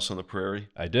Little House on the Prairie.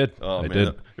 I did. Oh I man,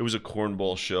 did. it was a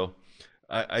cornball show.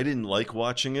 I didn't like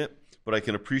watching it, but I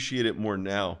can appreciate it more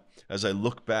now as I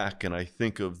look back and I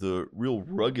think of the real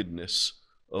ruggedness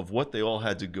of what they all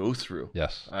had to go through.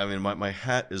 Yes. I mean, my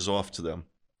hat is off to them.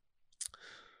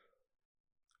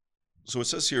 So it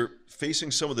says here,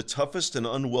 facing some of the toughest and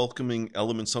unwelcoming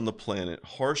elements on the planet,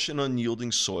 harsh and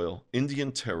unyielding soil,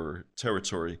 Indian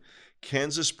territory,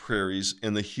 Kansas prairies,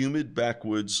 and the humid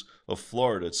backwoods of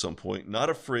Florida at some point, not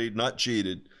afraid, not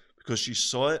jaded, because she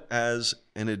saw it as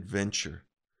an adventure.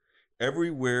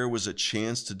 Everywhere was a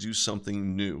chance to do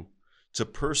something new, to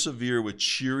persevere with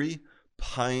cheery,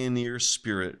 pioneer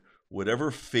spirit, whatever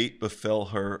fate befell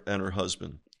her and her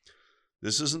husband.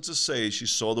 This isn't to say she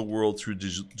saw the world through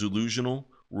delusional,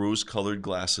 rose-colored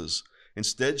glasses.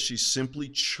 Instead, she simply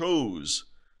chose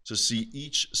to see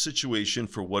each situation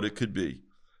for what it could be,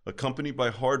 accompanied by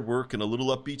hard work and a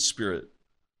little upbeat spirit.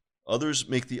 Others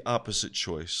make the opposite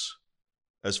choice.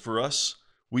 As for us,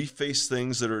 we face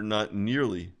things that are not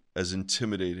nearly as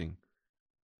intimidating,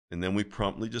 and then we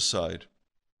promptly decide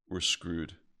we're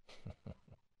screwed.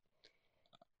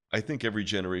 I think every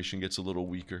generation gets a little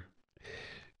weaker.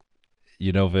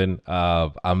 You know, Vin,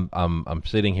 I'm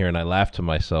sitting here and I laugh to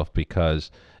myself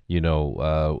because,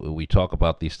 we talk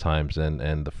about these times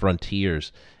and the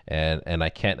frontiers, and I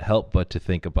can't help but to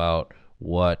think about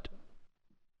what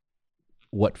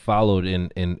followed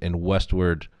in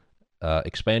westward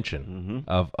expansion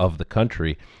of the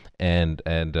country, and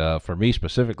for me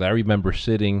specifically, I remember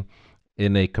sitting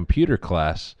in a computer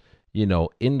class,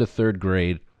 in the third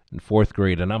grade and fourth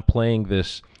grade, and I'm playing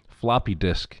this floppy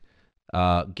disk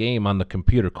game on the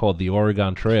computer called the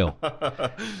Oregon Trail,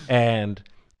 and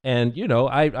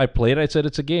I played. I said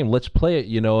it's a game. Let's play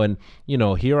it. And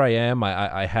here I am.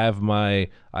 I have my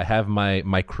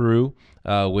crew,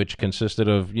 which consisted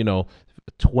of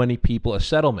 20 people, a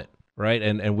settlement, right?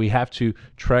 And we have to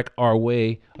trek our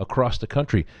way across the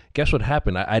country. Guess what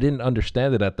happened? I didn't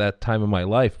understand it at that time in my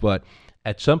life, but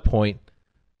at some point,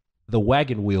 the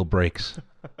wagon wheel breaks.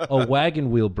 A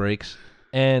wagon wheel breaks.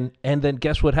 And then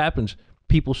guess what happens?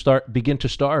 People begin to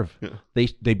starve. Yeah.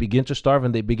 They begin to starve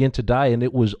and they begin to die, and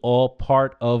it was all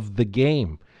part of the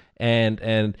game. And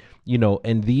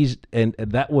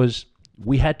that was,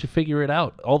 we had to figure it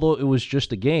out. Although it was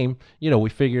just a game, we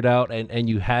figured out, and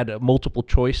you had multiple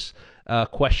choice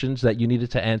questions that you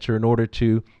needed to answer in order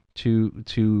to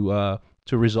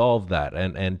resolve that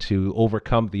and to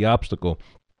overcome the obstacle.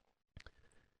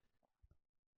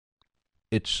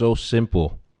 It's so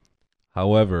simple.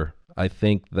 However, I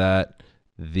think that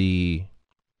to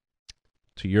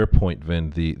your point,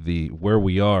 Vin, the where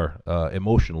we are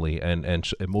emotionally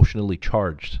and emotionally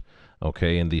charged,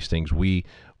 okay, in these things, we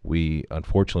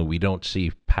unfortunately we don't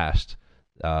see past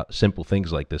simple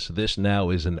things like this. This now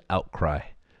is an outcry.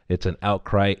 It's an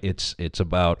outcry. It's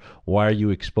about, why are you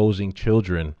exposing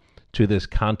children to this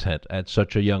content at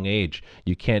such a young age?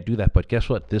 You can't do that. But guess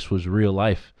what? This was real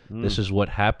life. This is what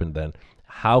happened then.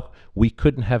 How we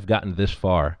couldn't have gotten this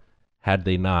far had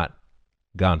they not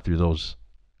gone through those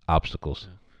obstacles.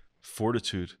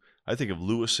 Fortitude. I think of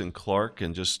Lewis and Clark,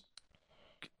 and just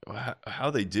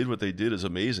how they did what they did is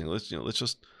amazing. Let's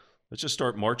just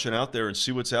start marching out there and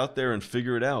see what's out there and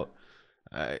figure it out.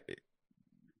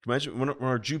 Imagine when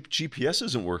our GPS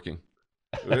isn't working.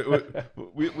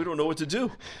 we don't know what to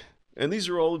do, and these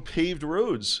are all paved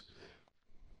roads.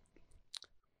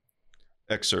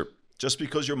 Excerpt. Just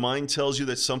because your mind tells you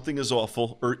that something is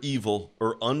awful or evil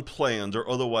or unplanned or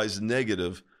otherwise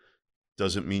negative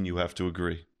doesn't mean you have to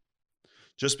agree.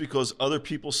 Just because other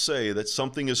people say that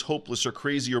something is hopeless or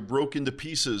crazy or broken to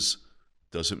pieces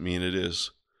doesn't mean it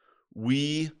is.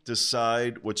 We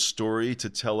decide what story to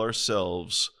tell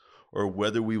ourselves or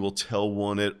whether we will tell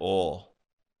one at all.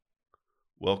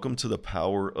 Welcome to the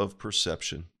power of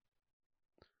perception.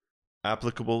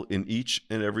 Applicable in each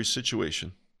and every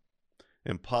situation.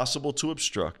 Impossible to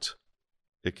obstruct.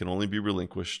 It can only be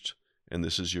relinquished, and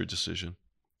this is your decision.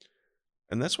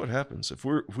 And that's what happens. If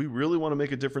we really want to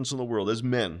make a difference in the world as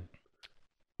men,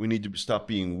 we need to stop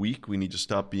being weak. We need to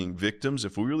stop being victims.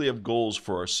 If we really have goals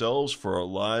for ourselves, for our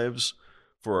lives,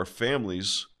 for our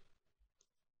families,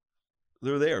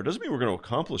 they're there. It doesn't mean we're going to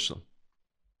accomplish them.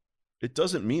 It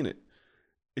doesn't mean it.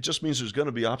 It just means there's going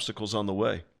to be obstacles on the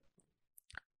way.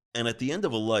 And at the end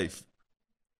of a life,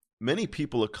 many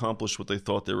people accomplish what they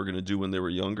thought they were going to do when they were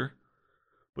younger,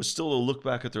 but still they'll look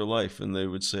back at their life and they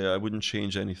would say, I wouldn't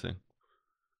change anything.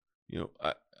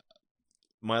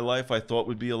 My life I thought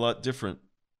would be a lot different.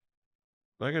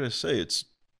 But I got to say, it's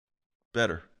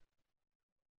better.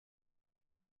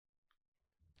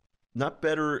 Not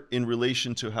better in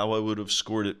relation to how I would have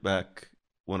scored it back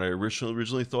when I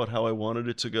originally thought how I wanted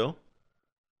it to go,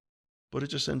 but it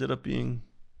just ended up being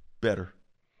better.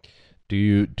 Do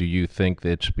you think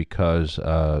it's because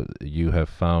you have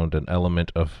found an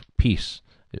element of peace?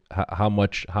 How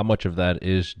much of that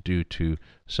is due to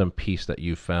some peace that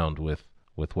you've found with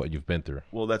what you've been through?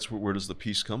 Well, that's where does the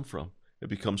peace come from? It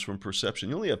becomes from perception.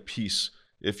 You only have peace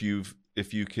if you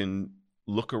can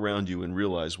look around you and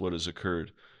realize what has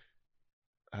occurred.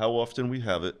 How often we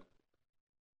have it,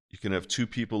 you can have two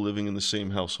people living in the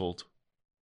same household.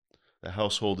 The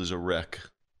household is a wreck.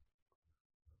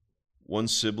 One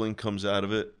sibling comes out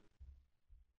of it,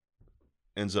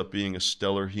 ends up being a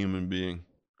stellar human being,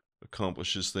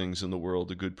 accomplishes things in the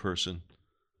world, a good person.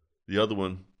 The other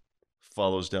one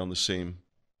follows down the same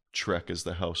trek as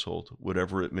the household,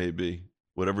 whatever it may be,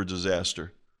 whatever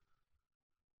disaster.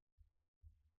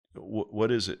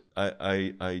 What is it?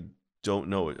 I don't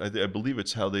know. I believe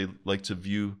it's how they like to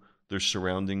view their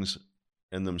surroundings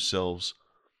and themselves,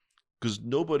 because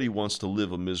nobody wants to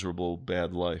live a miserable,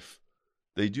 bad life.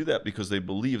 They do that because they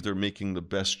believe they're making the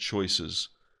best choices,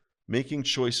 making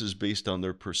choices based on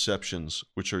their perceptions,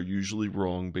 which are usually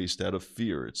wrong, based out of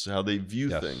fear. It's how they view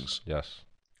things. Yes.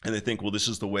 And they think, well, this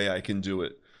is the way I can do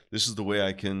it. This is the way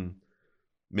I can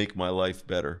make my life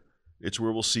better. It's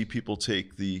where we'll see people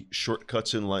take the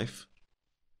shortcuts in life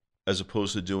as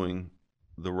opposed to doing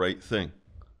the right thing.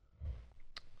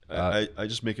 I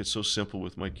just make it so simple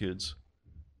with my kids.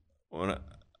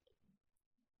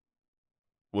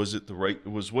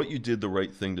 Was what you did the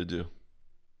right thing to do?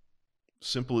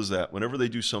 Simple as that. Whenever they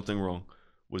do something wrong,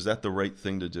 was that the right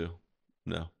thing to do?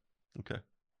 No. Okay.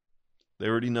 They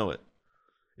already know it.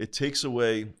 It takes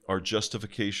away our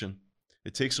justification.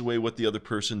 It takes away what the other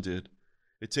person did.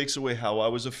 It takes away how I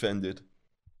was offended.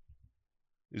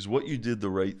 Is what you did the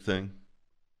right thing?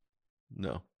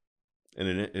 No. And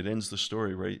it ends the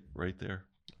story right there.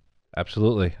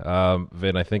 Absolutely.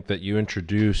 Vin, I think that you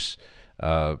introduce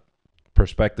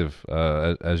perspective,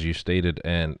 as you stated,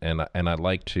 and I'd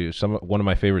like to, one of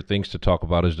my favorite things to talk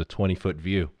about is the 20-foot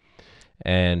view.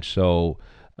 And so,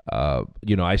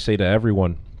 I say to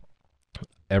everyone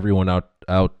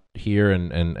out here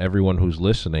and everyone who's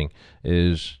listening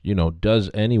is,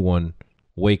 does anyone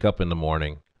wake up in the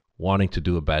morning wanting to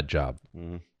do a bad job?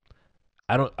 Mm-hmm.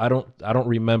 I don't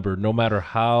remember, no matter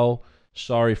how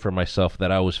sorry for myself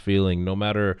that I was feeling, no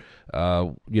matter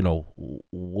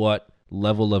what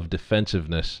level of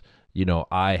defensiveness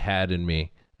I had in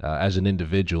me as an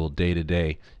individual day to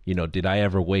day. Did I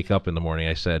ever wake up in the morning,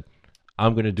 I said,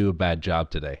 I'm going to do a bad job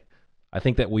today? I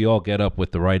think that we all get up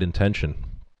with the right intention.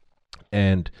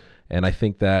 And I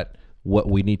think that what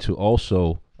we need to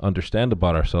also understand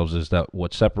about ourselves is that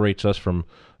what separates us from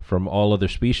all other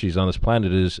species on this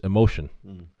planet is emotion.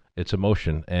 Mm. It's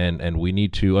emotion, and we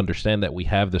need to understand that we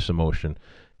have this emotion,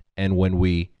 and when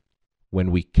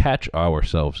we catch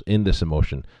ourselves in this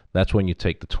emotion, that's when you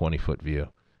take the 20-foot view,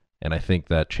 and I think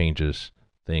that changes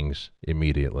things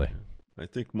immediately. I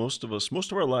think most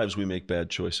of our lives, we make bad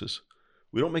choices.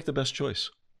 We don't make the best choice.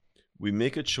 We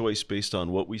make a choice based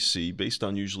on what we see, based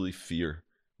on usually fear.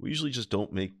 We usually just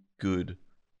don't make good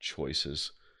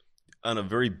choices. On a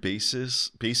very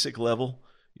basic level,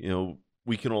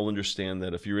 we can all understand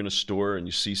that if you're in a store and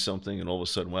you see something and all of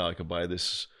a sudden, wow, I could buy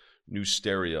this new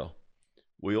stereo.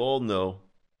 We all know,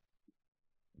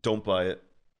 don't buy it.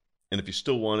 And if you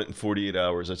still want it in 48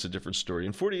 hours, that's a different story.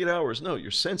 In 48 hours, no,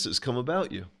 your senses come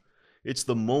about you. It's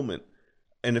the moment.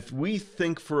 And if we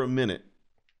think for a minute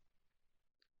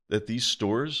that these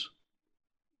stores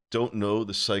don't know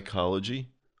the psychology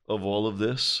of all of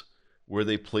this, where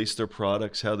they place their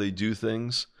products, how they do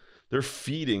things, they're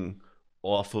feeding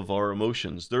off of our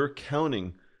emotions. They're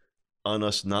counting on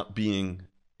us not being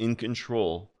in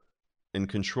control and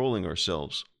controlling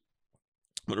ourselves.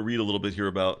 I'm going to read a little bit here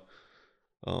about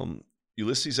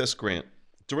Ulysses S. Grant.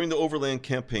 During the Overland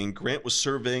Campaign, Grant was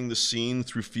surveying the scene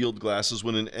through field glasses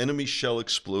when an enemy shell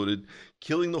exploded,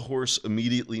 killing the horse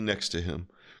immediately next to him.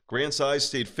 Grant's eyes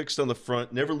stayed fixed on the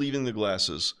front, never leaving the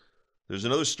glasses. There's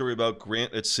another story about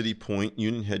Grant at City Point,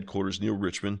 Union headquarters near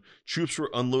Richmond. Troops were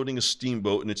unloading a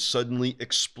steamboat and it suddenly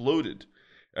exploded.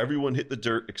 Everyone hit the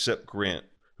dirt except Grant,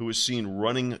 who was seen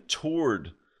running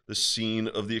toward the scene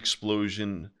of the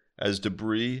explosion as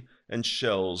debris and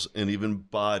shells and even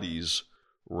bodies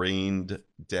rained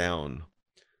down.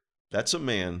 That's a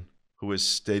man who has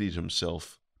steadied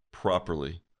himself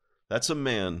properly. That's a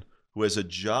man who has a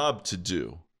job to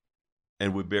do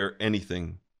and would bear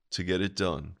anything to get it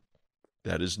done.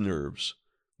 That is nerves.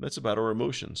 That's about our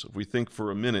emotions. If we think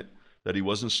for a minute that he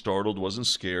wasn't startled, wasn't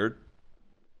scared,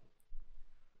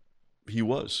 he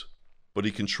was, but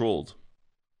he controlled.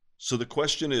 So the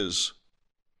question is,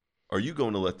 are you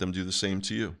going to let them do the same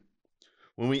to you?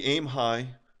 When we aim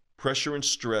high, pressure and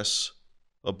stress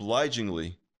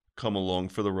obligingly come along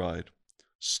for the ride.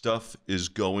 Stuff is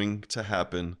going to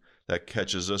happen that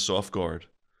catches us off guard,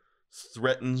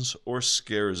 threatens or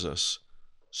scares us,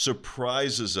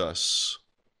 surprises us.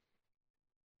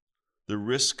 The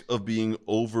risk of being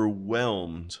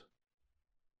overwhelmed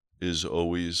is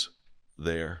always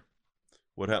there.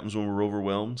 What happens when we're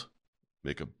overwhelmed?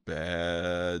 Make a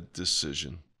bad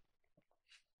decision.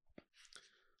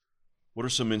 What are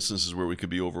some instances where we could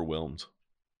be overwhelmed?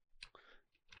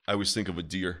 I always think of a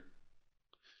deer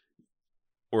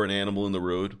or an animal in the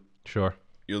road. Sure.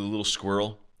 You know, the little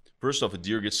squirrel. First off, a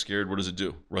deer gets scared. What does it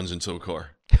do? Runs into a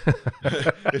car.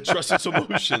 It trusts its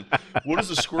emotion. What does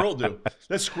the squirrel do?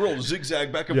 That squirrel will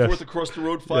zigzag back and Yes. forth across the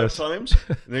road 5 Yes. times,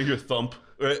 and then you thump,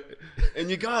 right?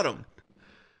 And you got him.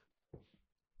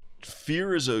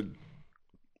 Fear is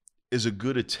a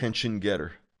good attention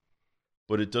getter,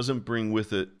 but it doesn't bring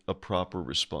with it a proper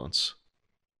response.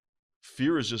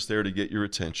 Fear is just there to get your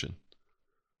attention.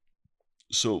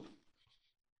 So,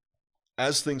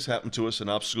 as things happen to us and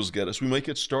obstacles get us, we might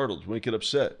get startled, we might get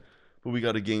upset, but we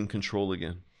got to gain control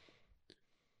again.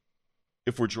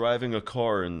 If we're driving a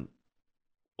car and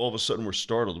all of a sudden we're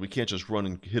startled, we can't just run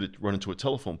into a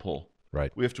telephone pole.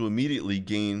 Right. We have to immediately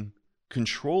gain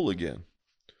control again.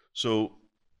 So,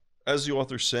 as the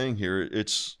author's saying here,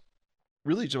 it's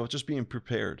really just being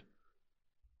prepared.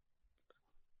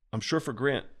 I'm sure for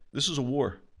Grant, this is a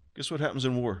war. Guess what happens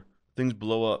in war? Things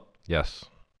blow up. Yes.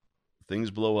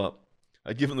 Things blow up.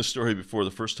 I'd given the story before.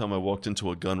 The first time I walked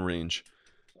into a gun range,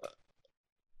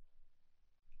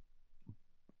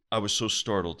 I was so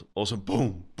startled. All of a sudden,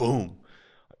 boom, boom.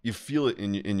 You feel it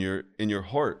in your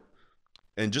heart.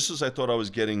 And just as I thought I was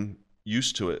getting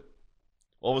used to it,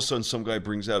 all of a sudden some guy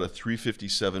brings out a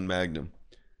 .357 Magnum.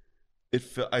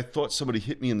 I thought somebody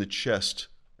hit me in the chest,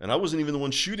 and I wasn't even the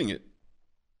one shooting it.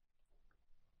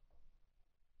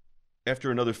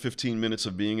 After another 15 minutes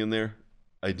of being in there,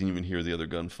 I didn't even hear the other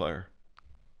gunfire.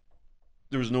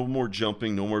 There was no more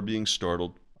jumping, no more being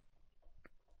startled.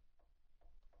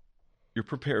 You're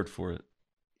prepared for it.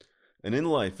 And in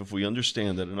life, if we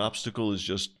understand that an obstacle is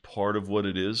just part of what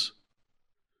it is,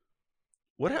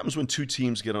 what happens when 2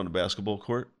 teams get on a basketball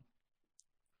court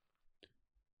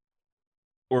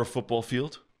or a football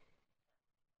field?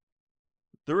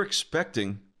 They're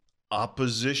expecting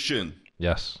opposition.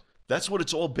 Yes. That's what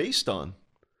it's all based on.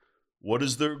 What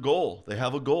is their goal? They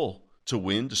have a goal to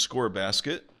win, to score a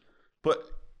basket. But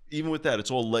even with that, it's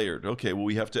all layered. Okay, well,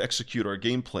 we have to execute our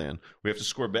game plan. We have to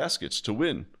score baskets to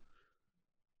win.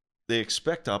 They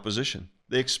expect opposition.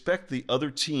 They expect the other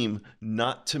team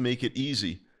not to make it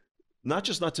easy. Not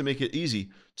just not to make it easy,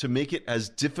 to make it as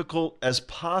difficult as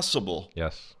possible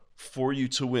Yes. for you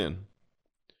to win.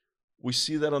 We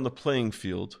see that on the playing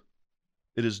field.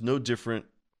 It is no different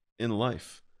in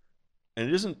life. And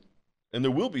it isn't, and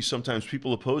there will be sometimes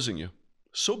people opposing you.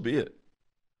 So be it.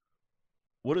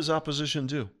 What does opposition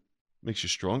do? Makes you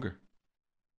stronger.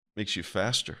 Makes you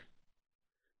faster.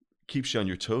 Keeps you on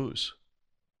your toes.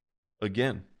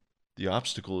 Again, the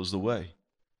obstacle is the way.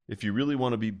 If you really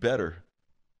want to be better,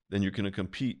 then you're going to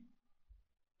compete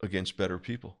against better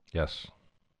people. Yes.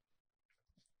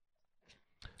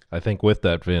 I think with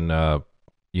that, Vin,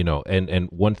 and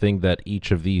one thing that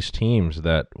each of these teams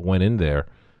that went in there,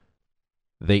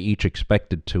 they each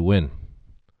expected to win.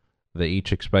 They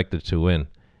each expected to win.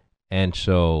 And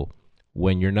so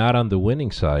when you're not on the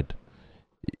winning side,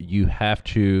 you have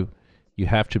to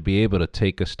be able to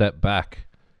take a step back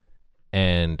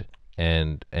and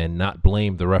not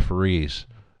blame the referees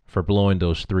for blowing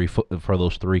those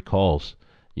three calls.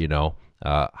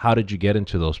 How did you get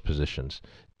into those positions?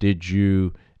 Did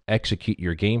you execute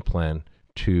your game plan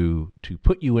to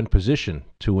put you in position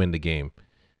to win the game?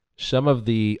 Some of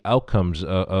the outcomes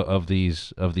of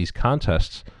these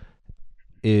contests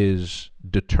is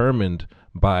determined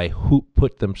by who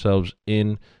put themselves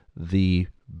in the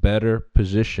better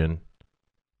position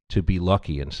to be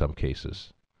lucky in some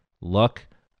cases. Luck,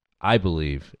 I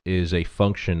believe, is a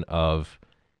function of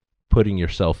putting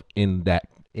yourself in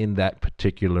that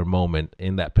particular moment,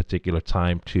 in that particular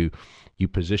time, you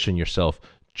position yourself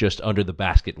just under the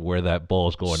basket where that ball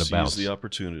is going to bounce. Seize the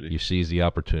opportunity. You seize the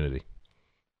opportunity.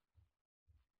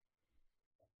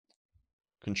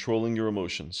 Controlling your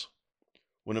emotions.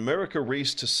 When America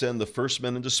raced to send the first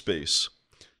men into space,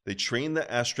 they trained the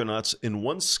astronauts in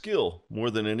one skill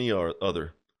more than any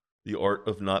other, the art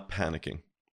of not panicking.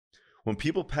 When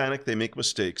people panic, they make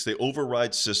mistakes. They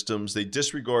override systems. They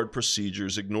disregard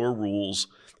procedures, ignore rules.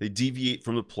 They deviate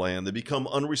from the plan. They become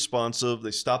unresponsive.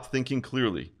 They stop thinking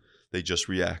clearly. They just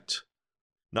react.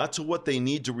 not to what they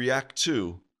need to react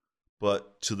to,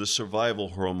 but to the survival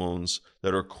hormones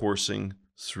that are coursing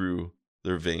through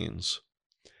their veins.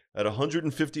 At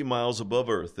 150 miles above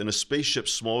Earth, in a spaceship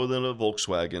smaller than a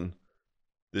Volkswagen,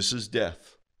 this is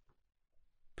death.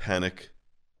 Panic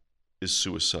is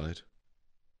suicide.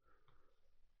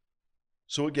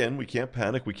 So again, we can't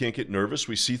panic. We can't get nervous.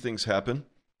 We see things happen.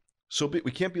 So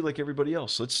we can't be like everybody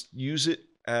else. Let's use it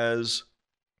as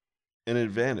an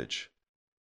advantage.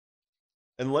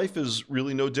 And life is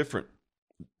really no different,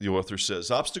 the author says.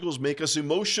 Obstacles make us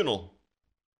emotional,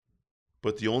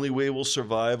 but the only way we'll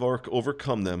survive or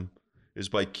overcome them is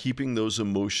by keeping those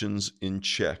emotions in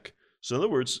check. So in other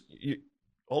words,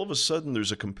 all of a sudden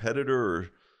there's a competitor or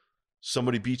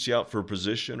somebody beats you out for a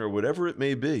position or whatever it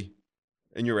may be,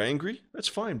 and you're angry, that's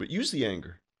fine, but use the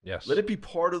anger. Yes. Let it be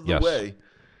part of the way.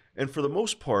 And for the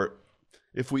most part,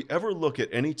 if we ever look at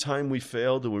any time we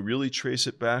failed and we really trace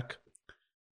it back,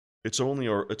 it's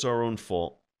our own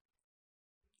fault.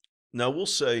 Now we'll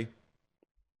say,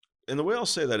 and the way I'll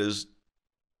say that is,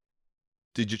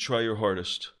 did you try your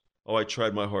hardest? Oh, I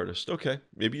tried my hardest. Okay,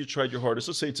 maybe you tried your hardest.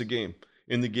 Let's say it's a game.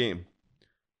 In the game,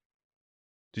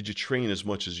 did you train as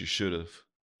much as you should have?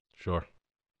 Sure.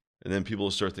 And then people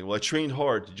will start thinking, well, I trained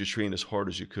hard. Did you train as hard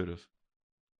as you could have?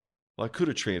 Well, I could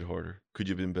have trained harder. Could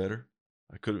you have been better?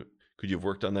 Could you have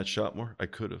worked on that shot more? I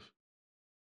could have.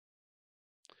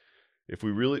 If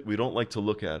we don't like to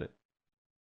look at it.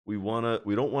 We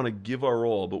don't want to give our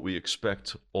all, but we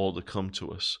expect all to come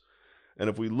to us. And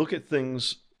if we look at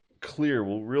things clear,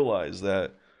 we'll realize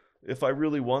that if I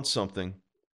really want something,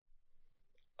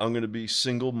 I'm going to be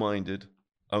single-minded.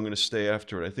 I'm going to stay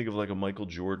after it. I think of like a Michael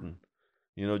Jordan,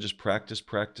 just practice,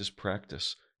 practice,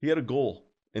 practice. He had a goal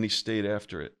and he stayed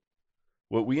after it.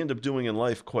 What we end up doing in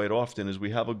life quite often is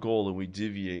we have a goal and we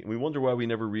deviate and we wonder why we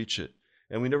never reach it.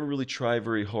 And we never really try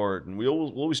very hard. And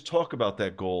we'll always talk about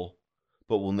that goal,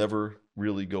 but we'll never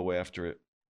really go after it.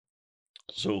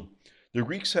 So the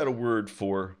Greeks had a word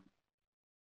for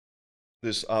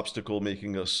this obstacle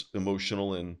making us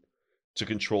emotional and to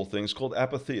control things called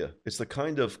apatheia. It's the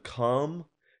kind of calm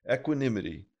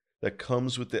equanimity that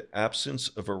comes with the absence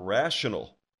of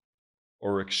irrational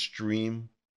or extreme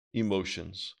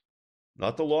emotions.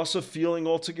 Not the loss of feeling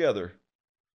altogether,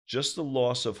 just the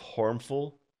loss of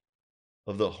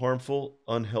the harmful,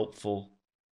 unhelpful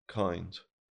kind.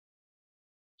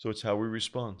 So it's how we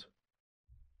respond.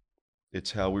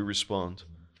 It's how we respond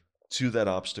to that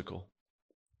obstacle.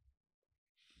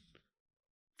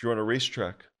 If you're on a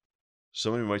racetrack,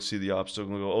 somebody might see the obstacle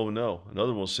and go, oh no.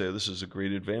 Another will say, this is a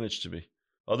great advantage to me.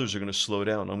 Others are going to slow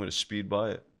down. I'm going to speed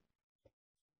by it.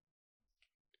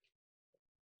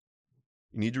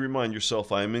 You need to remind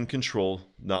yourself, I am in control,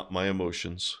 not my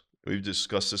emotions. We've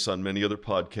discussed this on many other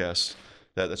podcasts.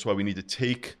 That's why we need to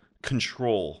take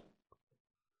control.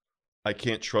 I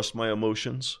can't trust my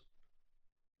emotions.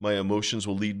 My emotions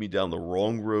will lead me down the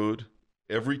wrong road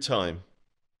every time.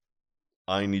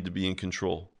 I need to be in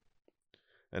control.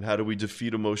 And how do we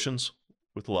defeat emotions?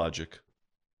 With logic.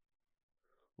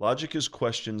 Logic is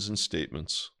questions and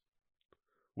statements.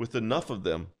 With enough of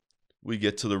them, we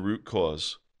get to the root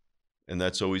cause, and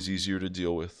that's always easier to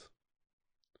deal with.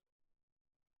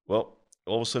 Well,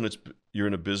 all of a sudden you're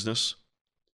in a business.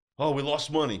 Oh, we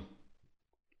lost money.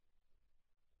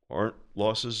 Aren't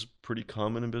losses pretty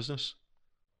common in business?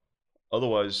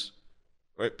 Otherwise,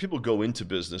 right, people go into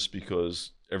business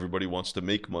because everybody wants to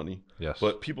make money. Yes.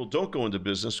 But people don't go into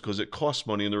business because it costs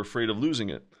money and they're afraid of losing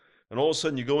it. And all of a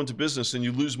sudden you go into business and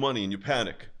you lose money and you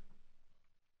panic.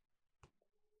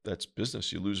 That's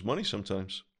business. You lose money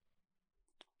sometimes.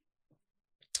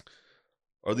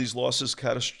 Are these losses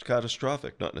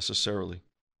catastrophic? Not necessarily.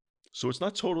 So it's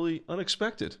not totally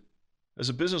unexpected. As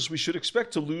a business, we should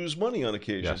expect to lose money on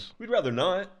occasion. Yes. We'd rather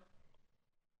not.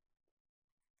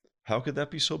 How could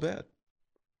that be so bad?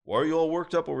 Why are you all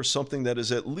worked up over something that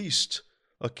is at least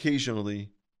occasionally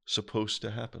supposed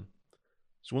to happen?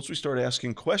 So once we start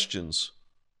asking questions,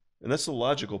 and that's the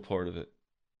logical part of it,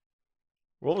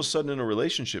 we're all of a sudden in a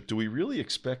relationship. Do we really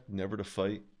expect never to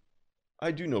fight?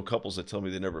 I do know couples that tell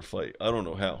me they never fight. I don't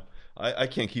know how. I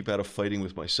can't keep out of fighting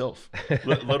with myself,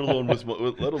 let alone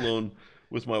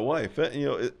with my wife.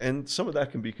 And some of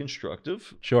that can be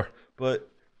constructive. Sure.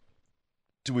 But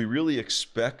do we really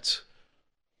expect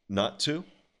not to?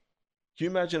 Can you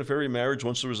imagine if every marriage,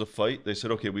 once there was a fight, they said,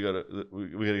 "Okay, we gotta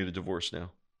get a divorce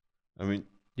now"? I mean,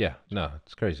 yeah, no,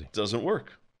 it's crazy. Doesn't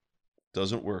work.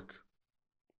 Doesn't work.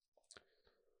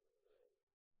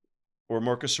 Or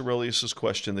Marcus Aurelius'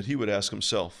 question that he would ask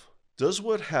himself: does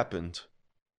what happened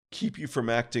keep you from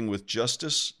acting with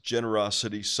justice,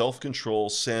 generosity, self-control,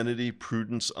 sanity,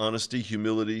 prudence, honesty,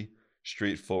 humility,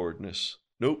 straightforwardness?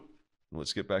 Nope.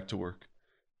 Let's get back to work.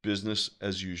 Business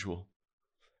as usual.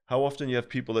 How often you have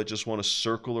people that just want to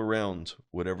circle around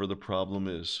whatever the problem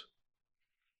is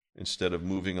instead of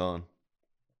moving on.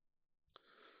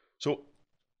 So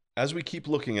as we keep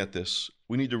looking at this,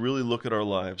 we need to really look at our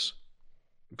lives,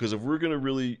 because if we're going to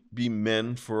really be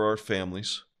men for our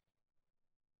families,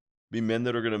 be men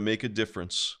that are going to make a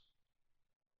difference,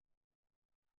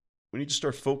 we need to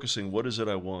start focusing, what is it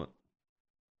I want?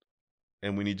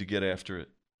 And we need to get after it.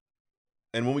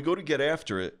 And when we go to get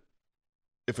after it,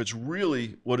 if it's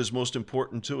really what is most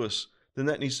important to us, then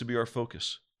that needs to be our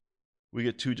focus. We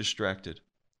get too distracted.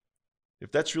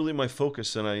 If that's really my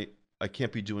focus, then I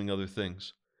can't be doing other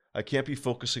things. I can't be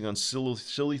focusing on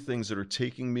silly things that are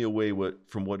taking me away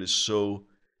from what is so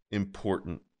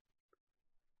important.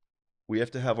 We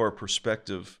have to have our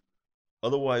perspective.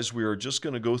 Otherwise, we are just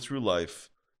going to go through life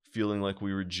feeling like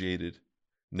we were jaded,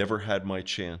 never had my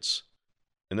chance.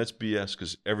 And that's BS,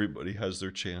 because everybody has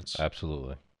their chance.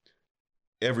 Absolutely.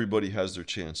 Everybody has their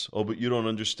chance. Oh, but you don't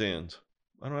understand.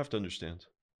 I don't have to understand.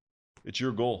 It's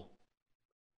your goal.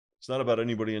 It's not about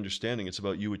anybody understanding. It's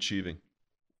about you achieving.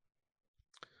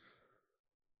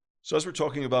 So as we're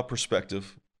talking about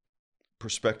perspective,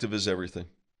 perspective is everything.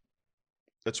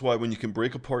 That's why when you can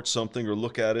break apart something or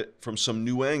look at it from some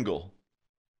new angle,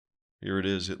 here it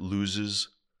is, it loses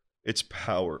its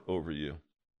power over you.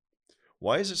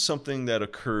 Why is it something that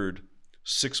occurred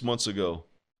 6 months ago,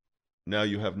 now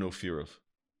you have no fear of?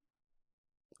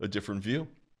 A different view.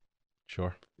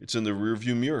 Sure. It's in the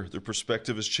rearview mirror. The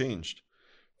perspective has changed.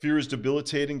 Fear is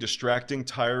debilitating, distracting,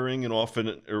 tiring, and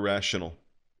often irrational.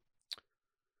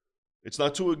 It's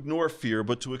not to ignore fear,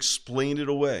 but to explain it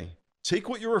away. Take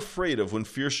what you're afraid of when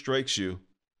fear strikes you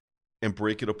and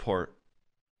break it apart.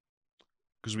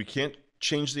 Because we can't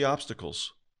change the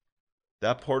obstacles.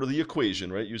 That part of the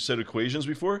equation, right? You said equations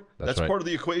before? That's right. Part of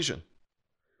the equation.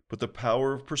 But the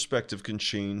power of perspective can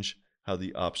change how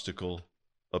the obstacle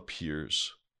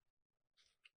appears.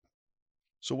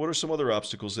 So what are some other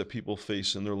obstacles that people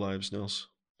face in their lives, Nils,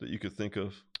 that you could think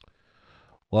of?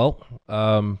 Well,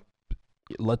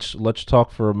 let's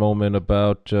talk for a moment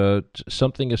about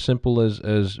something as simple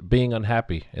as being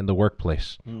unhappy in the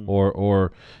workplace,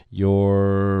 or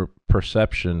your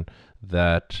perception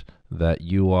that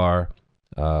you are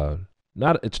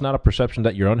not. It's not a perception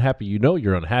that you're unhappy. You know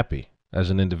you're unhappy as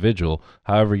an individual.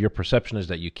 However, your perception is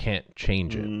that you can't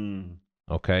change it.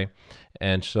 Okay,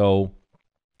 and so,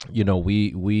 you know,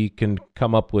 we can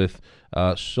come up with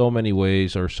so many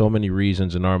ways or so many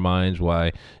reasons in our minds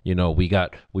why, you know, we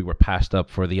were passed up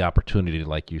for the opportunity,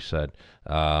 like you said,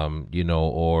 you know,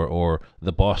 or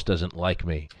the boss doesn't like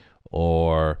me,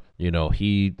 or, you know,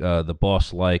 the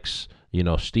boss likes, you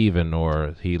know, Steven,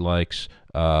 or he likes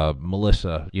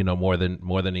Melissa, you know, more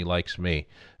than he likes me.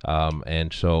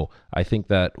 And so I think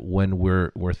that when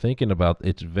we're thinking about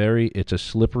it's a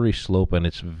slippery slope, and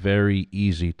it's very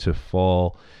easy to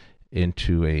fall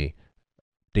into a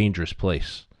dangerous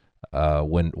place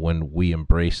when we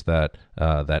embrace that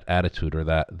attitude or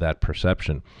that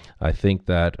perception. I think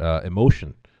that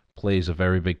emotion plays a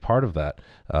very big part of that.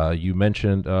 You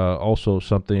mentioned also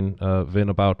something, Vin,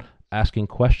 about asking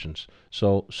questions.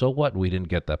 So what? We didn't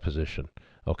get that position.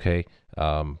 Okay.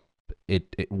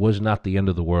 It was not the end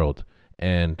of the world.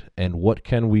 And what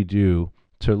can we do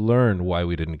to learn why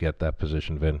we didn't get that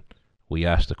position, Vin? We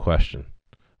ask the question.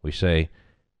 We say,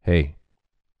 hey,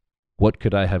 what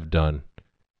could I have done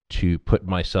to put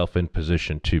myself in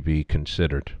position to be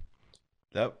considered?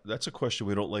 That's a question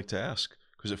we don't like to ask,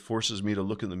 because it forces me to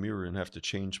look in the mirror and have to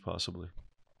change, possibly.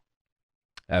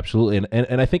 Absolutely,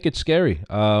 and I think it's scary,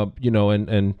 you know,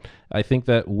 and I think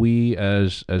that we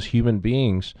as human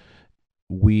beings,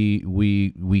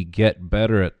 we get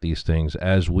better at these things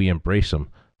as we embrace them.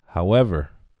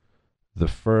 However, the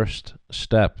first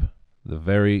step, the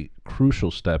very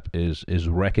crucial step, is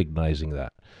recognizing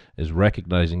that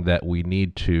we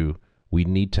need to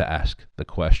ask the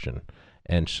question.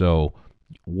 And so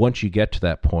once you get to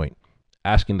that point,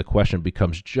 asking the question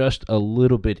becomes just a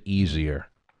little bit easier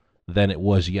than it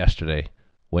was yesterday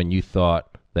when you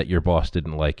thought that your boss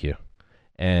didn't like you.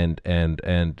 And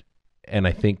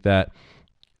I think that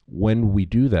when we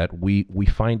do that, we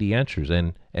find the answers,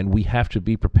 and we have to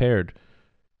be prepared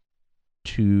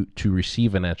to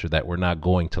receive an answer that we're not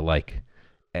going to like.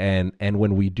 And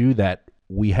when we do that,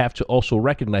 we have to also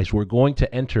recognize we're going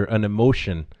to enter an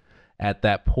emotion at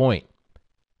that point.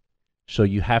 So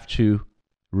you have to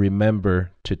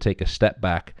remember to take a step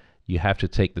back. You have to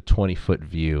take the 20-foot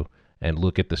view and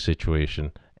look at the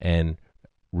situation and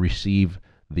receive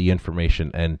the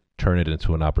information and turn it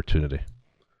into an opportunity.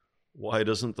 Why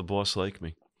doesn't the boss like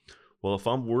me? Well, if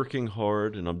I'm working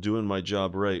hard and I'm doing my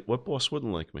job right, what boss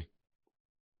wouldn't like me?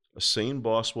 A sane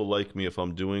boss will like me if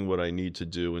I'm doing what I need to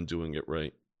do and doing it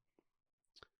right.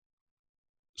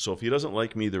 So if he doesn't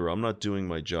like me, either I'm not doing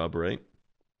my job right,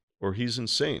 or he's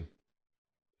insane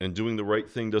and doing the right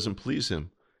thing doesn't please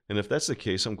him. And if that's the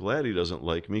case, I'm glad he doesn't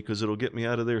like me, because it'll get me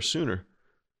out of there sooner.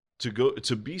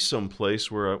 To be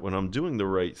someplace where when I'm doing the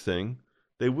right thing,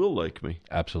 they will like me.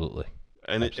 Absolutely.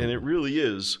 And Absolutely. it really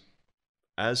is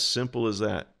as simple as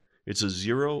that. It's a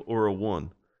 0 or a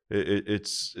 1.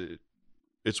 It's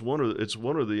one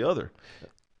or the other.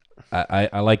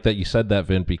 I like that you said that,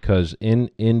 Vin, because in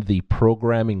the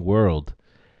programming world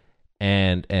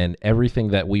and everything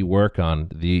that we work on,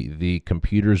 the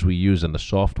computers we use and the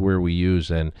software we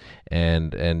use, and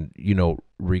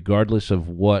regardless of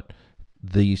what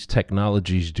these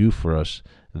technologies do for us,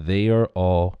 they are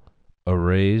all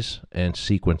arrays and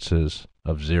sequences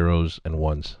of zeros and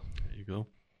ones. There you go.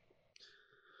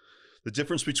 The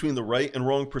difference between the right and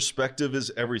wrong perspective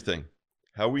is everything.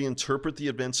 How we interpret the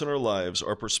events in our lives,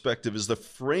 our perspective, is the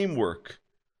framework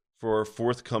for our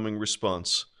forthcoming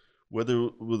response. Whether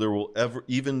there will ever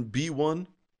even be one,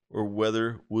 or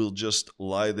whether we'll just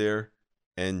lie there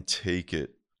and take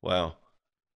it. Wow.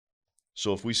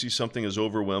 So if we see something as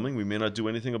overwhelming, we may not do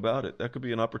anything about it. That could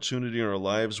be an opportunity in our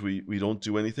lives. We don't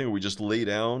do anything, or we just lay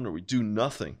down, or we do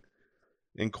nothing.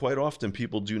 And quite often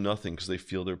people do nothing because they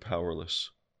feel they're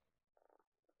powerless.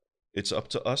 It's up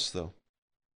to us, though.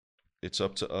 It's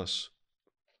up to us.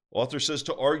 Author says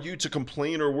to argue, to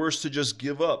complain, or worse, to just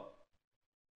give up.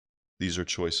 These are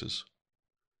choices.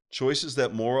 Choices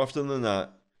that more often than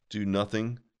not do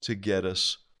nothing to get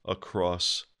us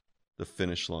across the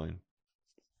finish line.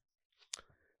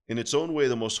 In its own way,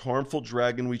 the most harmful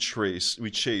dragon we chase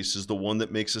is the one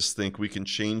that makes us think we can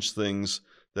change things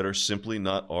that are simply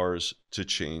not ours to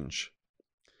change.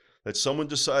 That someone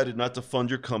decided not to fund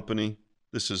your company,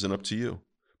 this isn't up to you.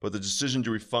 But the decision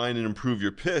to refine and improve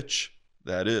your pitch,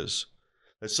 that is.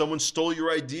 That someone stole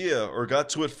your idea or got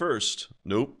to it first,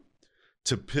 nope.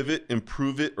 To pivot,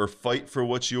 improve it, or fight for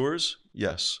what's yours,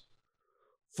 yes.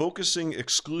 Focusing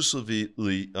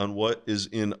exclusively on what is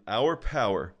in our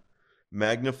power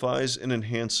magnifies and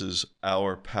enhances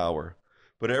our power.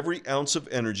 But every ounce of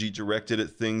energy directed at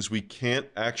things we can't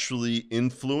actually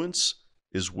influence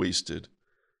is wasted,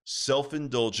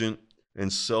 self-indulgent,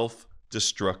 and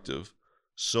self-destructive.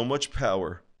 So much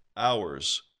power,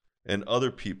 ours and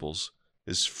other people's,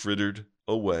 is frittered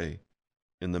away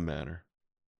in the manner.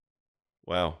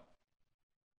 Wow.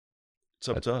 It's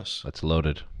up to us. That's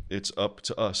loaded. It's up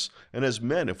to us. And as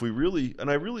men, if we really,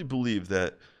 and I really believe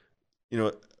that,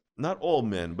 not all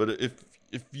men, but if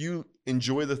you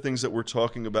enjoy the things that we're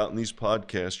talking about in these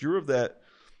podcasts, you're of that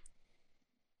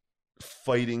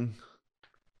fighting,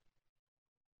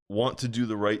 want to do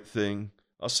the right thing,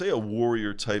 I'll say a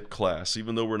warrior type class,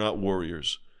 even though we're not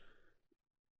warriors.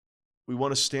 We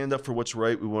want to stand up for what's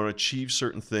right. We want to achieve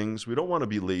certain things. We don't want to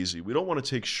be lazy. We don't want to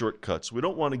take shortcuts. We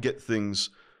don't want to get things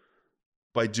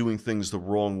by doing things the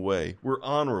wrong way. We're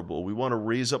honorable. We want to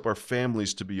raise up our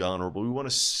families to be honorable. We want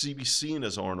to be seen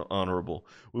as honorable.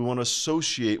 We want to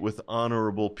associate with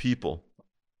honorable people.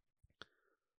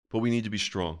 But we need to be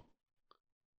strong.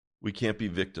 We can't be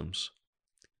victims.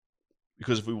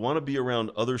 Because if we want to be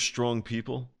around other strong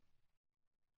people,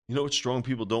 you know what strong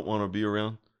people don't want to be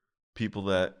around? People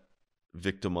that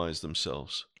victimize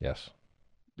themselves. Yes.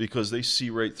 Because they see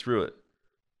right through it.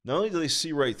 Not only do they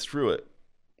see right through it,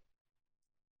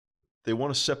 they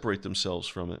want to separate themselves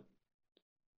from it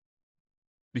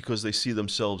because they see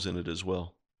themselves in it as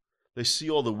well. They see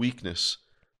all the weakness.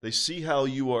 They see how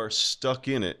you are stuck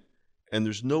in it, and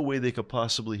there's no way they could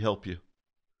possibly help you.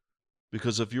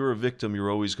 Because if you're a victim,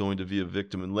 you're always going to be a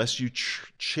victim unless you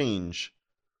change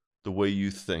the way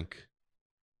you think.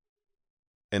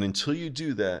 And until you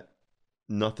do that,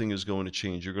 nothing is going to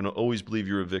change. You're going to always believe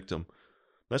you're a victim.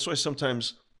 That's why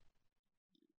sometimes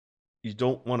you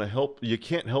don't want to help. You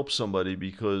can't help somebody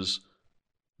because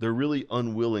they're really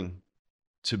unwilling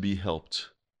to be helped.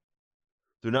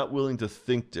 They're not willing to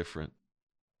think different.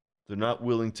 They're not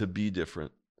willing to be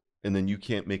different. And then you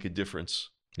can't make a difference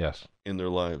in their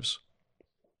lives.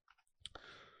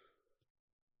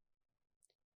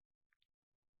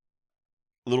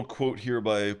 A little quote here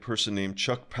by a person named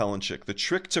Chuck Palahniuk. The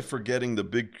trick to forgetting the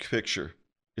big picture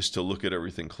is to look at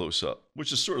everything close up,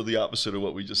 which is sort of the opposite of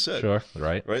what we just said. Sure,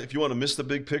 right. Right? If you want to miss the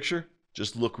big picture,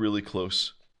 just look really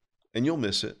close, and you'll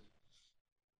miss it.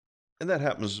 And that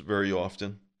happens very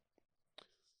often.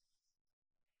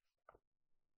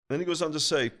 Then he goes on to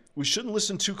say, we shouldn't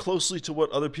listen too closely to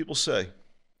what other people say,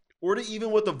 or to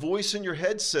even what the voice in your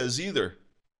head says either.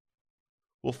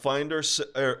 we'll find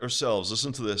ourselves,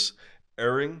 listen to this,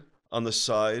 erring on the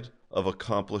side of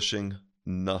accomplishing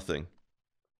nothing.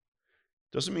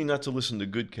 Doesn't mean not to listen to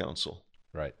good counsel.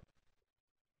 Right.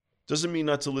 Doesn't mean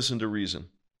not to listen to reason.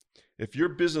 If your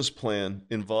business plan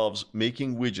involves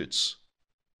making widgets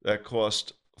that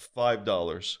cost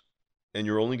 $5 and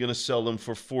you're only going to sell them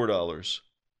for $4,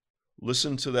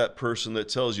 listen to that person that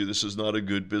tells you this is not a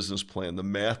good business plan. The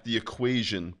math, the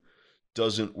equation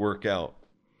doesn't work out.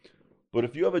 But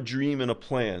if you have a dream and a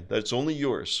plan that's only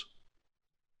yours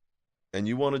and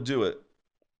you want to do it,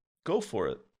 go for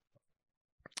it.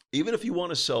 Even if you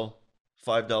want to sell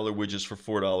 $5 widgets for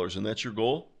 $4 and that's your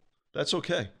goal, that's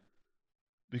okay,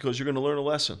 because you're going to learn a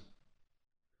lesson.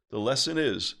 The lesson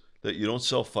is that you don't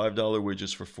sell $5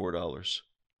 widgets for $4.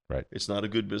 Right. It's not a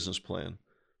good business plan.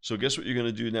 So guess what you're going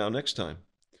to do now next time?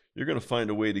 You're going to find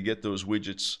a way to get those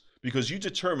widgets, because you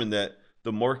determined that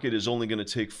the market is only going to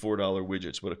take $4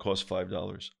 widgets, but it costs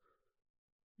 $5.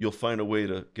 You'll find a way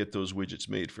to get those widgets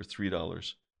made for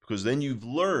 $3, because then you've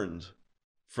learned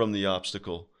from the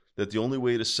obstacle that the only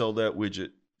way to sell that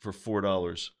widget for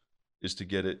 $4 is to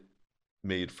get it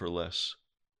made for less.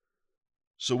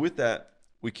 So with that,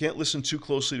 we can't listen too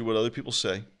closely to what other people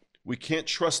say. We can't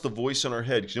trust the voice in our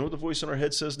head. Because you know what the voice in our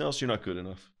head says, Nelson? You're not good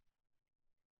enough.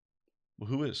 Well,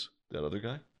 who is? That other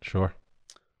guy? Sure.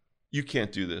 You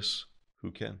can't do this.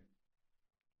 Who can?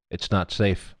 It's not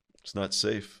safe. It's not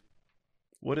safe.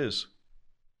 What is?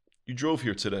 You drove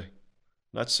here today.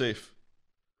 Not safe.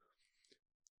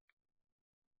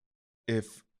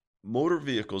 If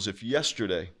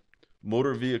yesterday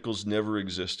motor vehicles never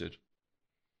existed,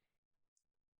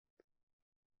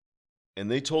 and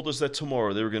they told us that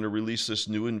tomorrow they were going to release this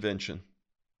new invention,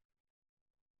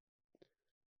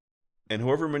 and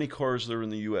however many cars there are in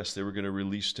the US, they were going to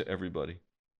release to everybody.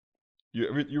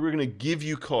 You were going to give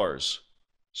you cars.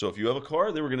 So if you have a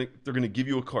car, they're going to give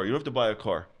you a car. You don't have to buy a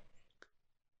car.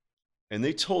 And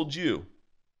they told you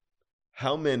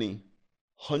how many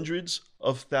hundreds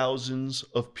of thousands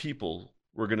of people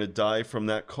were going to die from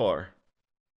that car,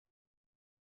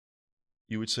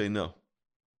 you would say no.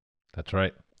 That's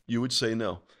right. You would say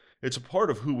no. It's a part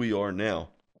of who we are now.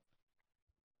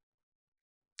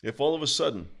 If all of a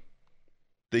sudden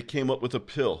they came up with a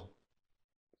pill,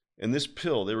 and this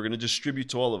pill they were going to distribute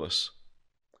to all of us,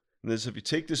 and this, if you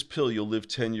take this pill, you'll live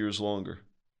 10 years longer.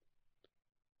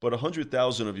 But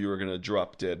 100,000 of you are going to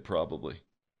drop dead probably.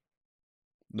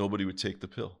 Nobody would take the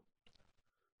pill.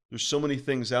 There's so many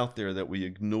things out there that we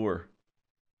ignore,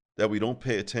 that we don't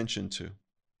pay attention to,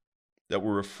 that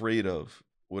we're afraid of,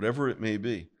 whatever it may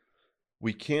be.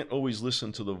 We can't always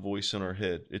listen to the voice in our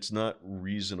head. It's not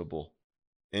reasonable.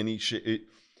 The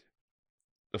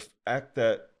fact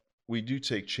that we do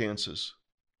take chances.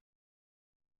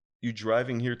 You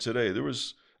driving here today,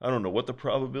 I don't know what the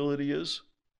probability is,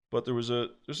 but there's a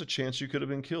chance you could have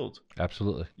been killed.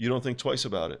 Absolutely. You don't think twice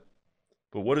about it.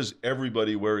 But what does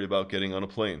everybody worry about getting on a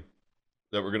plane?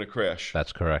 That we're going to crash.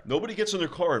 That's correct. Nobody gets in their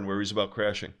car and worries about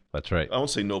crashing. That's right. I won't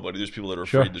say nobody. There's people that are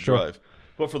afraid to Sure. drive.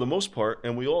 But for the most part,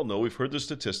 and we all know, we've heard the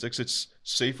statistics, it's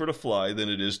safer to fly than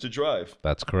it is to drive.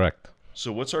 That's correct.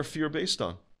 So what's our fear based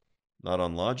on? Not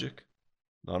on logic,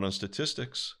 not on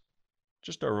statistics,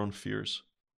 just our own fears.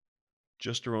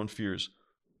 Just our own fears.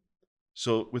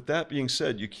 So with that being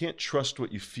said, you can't trust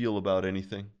what you feel about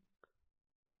anything,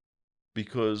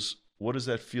 because what is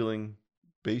that feeling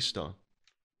based on?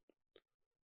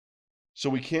 So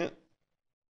we can't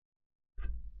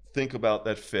think about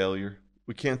that failure.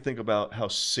 We can't think about how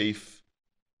safe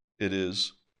it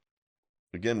is.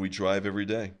 Again, we drive every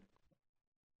day.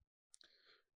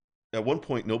 At one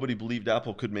point, nobody believed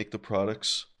Apple could make the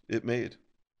products it made.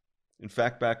 In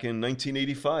fact, back in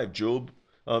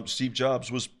 1985, Steve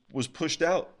Jobs was pushed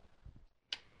out.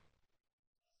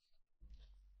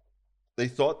 They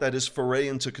thought that his foray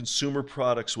into consumer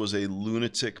products was a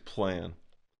lunatic plan.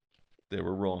 They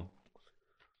were wrong.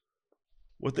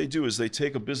 What they do is they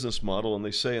take a business model and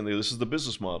they say, this is the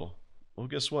business model. Well,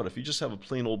 guess what? If you just have a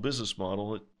plain old business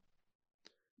model,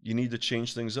 you need to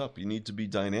change things up. You need to be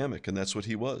dynamic, and that's what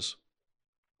he was.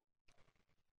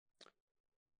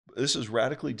 This is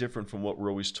radically different from what we're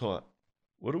always taught.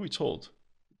 What are we told?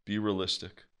 Be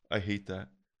realistic. I hate that.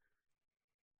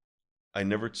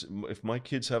 If my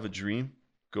kids have a dream,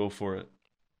 go for it.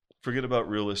 Forget about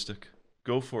realistic.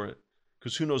 Go for it.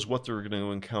 Because who knows what they're going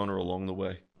to encounter along the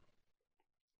way.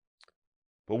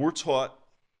 But we're taught,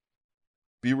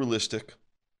 be realistic,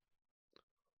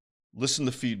 listen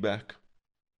to feedback,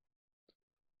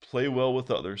 play well with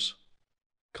others,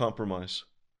 compromise.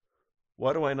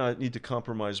 Why do I not need to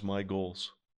compromise my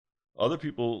goals? Other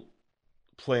people's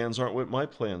plans aren't what my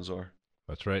plans are.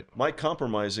 That's right. My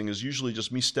compromising is usually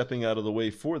just me stepping out of the way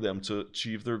for them to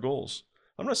achieve their goals.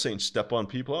 I'm not saying step on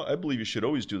people. I believe you should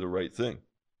always do the right thing,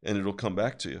 and it'll come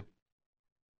back to you.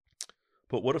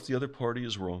 But what if the other party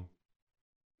is wrong?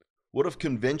 What if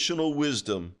conventional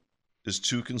wisdom is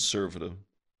too conservative?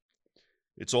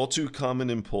 It's all too common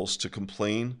impulse to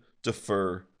complain,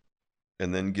 defer,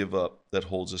 and then give up that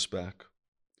holds us back.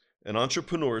 An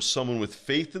entrepreneur is someone with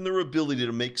faith in their ability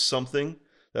to make something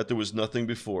that there was nothing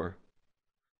before.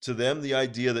 To them, the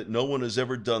idea that no one has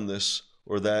ever done this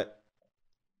or that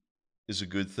is a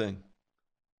good thing.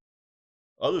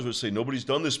 Others would say, nobody's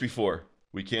done this before.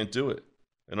 We can't do it.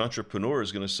 An entrepreneur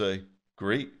is going to say,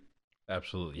 great.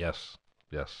 Absolutely. Yes.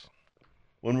 Yes.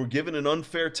 When we're given an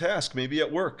unfair task, maybe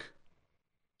at work,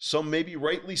 some maybe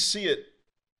rightly see it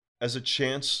as a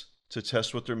chance to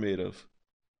test what they're made of,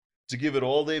 to give it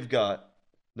all they've got,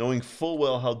 knowing full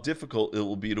well how difficult it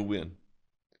will be to win.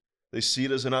 They see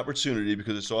it as an opportunity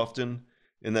because it's often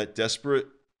in that desperate,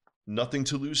 nothing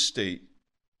to lose state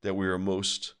that we are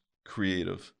most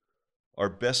creative. Our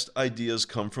best ideas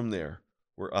come from there,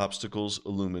 where obstacles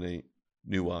illuminate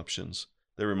new options.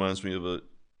 That reminds me of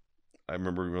I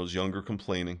remember when I was younger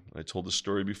complaining. I told the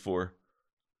story before.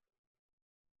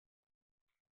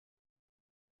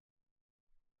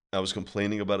 I was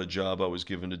complaining about a job I was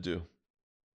given to do.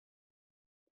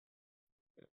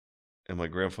 And my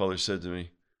grandfather said to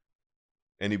me,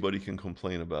 anybody can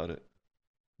complain about it.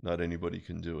 Not anybody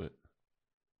can do it.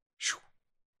 Whew.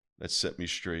 That set me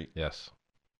straight. Yes.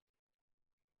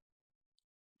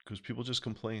 Because people just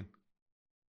complain.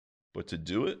 But to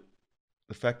do it,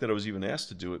 the fact that I was even asked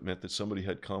to do it meant that somebody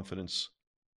had confidence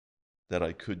that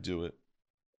I could do it.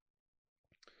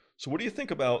 So what do you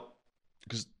think about,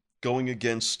 because going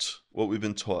against what we've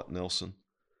been taught, Nelson,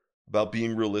 about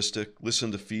being realistic,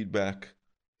 listen to feedback,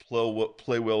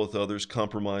 play well with others,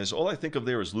 compromise. All I think of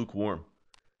there is lukewarm.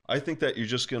 I think that you're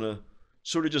just going to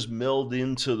sort of just meld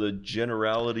into the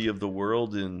generality of the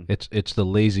world. And it's the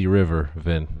lazy river,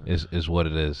 Vin, is what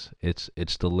it is.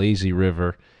 It's the lazy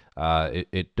river.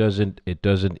 It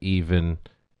doesn't even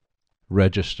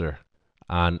register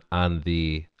on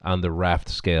the raft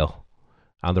scale,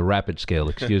 on the rapid scale.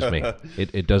 Excuse me.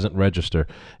 It doesn't register,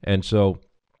 and so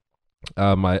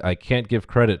I can't give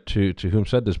credit to whom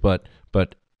said this, but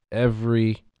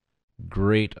every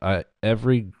great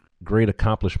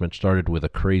accomplishment started with a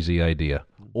crazy idea,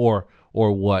 or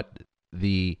what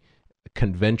the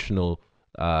conventional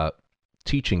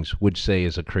teachings would say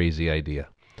is a crazy idea,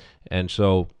 and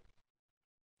so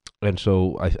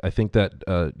I think that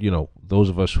those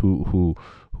of us who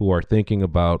are thinking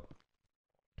about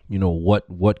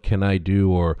what can I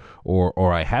do,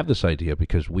 or I have this idea,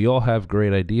 because we all have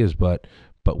great ideas, but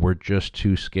we're just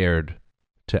too scared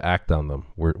to act on them.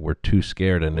 We're too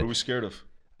scared, and what are we scared of?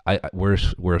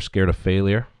 We're scared of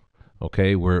failure.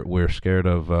 Okay, we're scared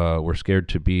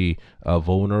to be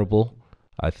vulnerable.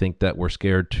 I think that we're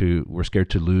scared to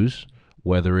lose,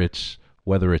 whether it's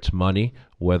money,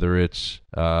 whether it's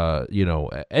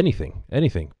anything.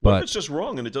 What if it's just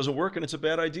wrong and it doesn't work and it's a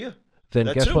bad idea? Then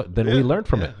That guess too. what? Then Yeah, we learn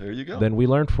from it. There you go. Then we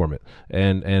learn from it,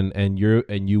 and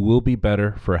you will be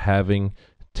better for having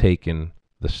taken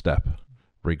the step,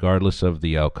 regardless of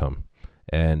the outcome.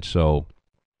 And so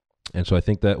I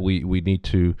think that we need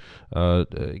to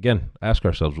again ask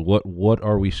ourselves, what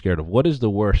are we scared of? What is the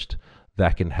worst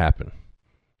that can happen?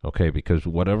 Okay, because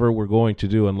whatever we're going to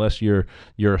do, unless you're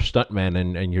a stuntman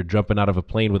and you're jumping out of a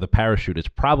plane with a parachute, it's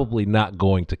probably not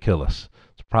going to kill us.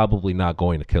 It's probably not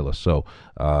going to kill us. So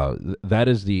that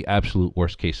is the absolute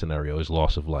worst case scenario, is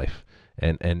loss of life.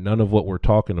 And none of what we're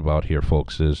talking about here,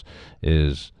 folks, is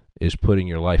putting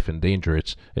your life in danger.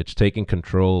 It's taking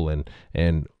control,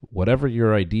 and whatever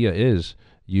your idea is,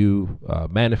 you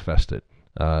manifest it,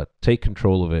 take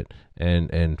control of it,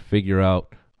 and figure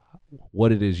out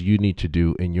what it is you need to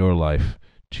do in your life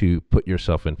to put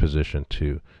yourself in position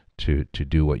to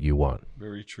do what you want.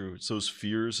 Very true. It's those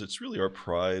fears. It's really our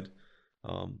pride.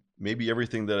 Maybe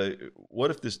everything what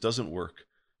if this doesn't work?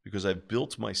 Because I've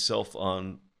built myself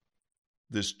on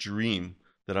this dream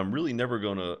that I'm really never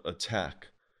going to attack,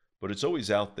 but it's always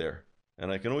out there.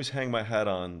 And I can always hang my hat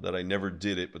on that I never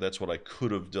did it, but that's what I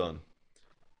could have done.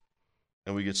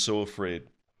 And we get so afraid.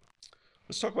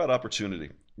 Let's talk about opportunity.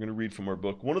 I'm going to read from our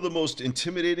book. One of the most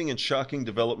intimidating and shocking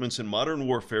developments in modern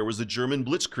warfare was the German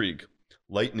Blitzkrieg,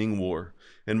 lightning war.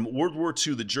 In World War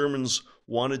II, the Germans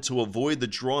wanted to avoid the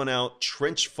drawn-out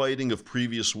trench fighting of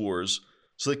previous wars,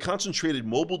 so they concentrated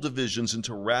mobile divisions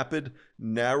into rapid,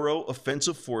 narrow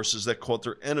offensive forces that caught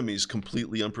their enemies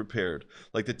completely unprepared.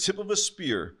 Like the tip of a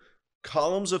spear,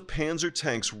 columns of Panzer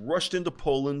tanks rushed into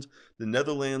Poland, the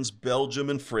Netherlands, Belgium,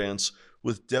 and France,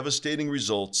 with devastating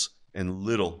results and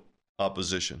little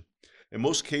opposition. In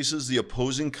most cases, the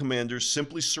opposing commanders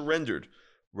simply surrendered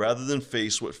rather than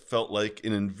face what felt like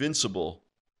an invincible,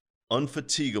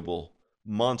 unfatigable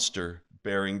monster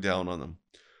bearing down on them.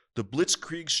 The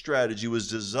Blitzkrieg strategy was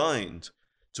designed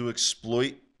to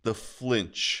exploit the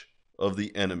flinch of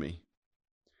the enemy.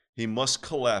 He must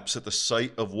collapse at the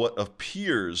sight of what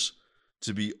appears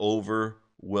to be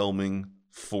overwhelming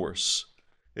force.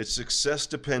 Its success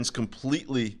depends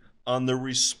completely on the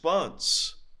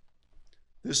response.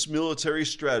 This military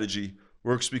strategy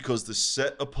works because the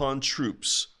set upon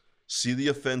troops see the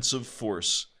offensive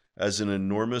force as an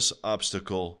enormous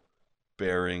obstacle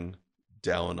bearing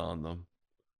down on them.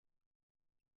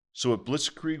 So what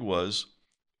Blitzkrieg was,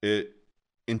 it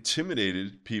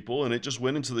intimidated people, and it just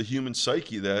went into the human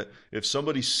psyche that if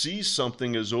somebody sees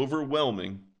something as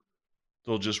overwhelming,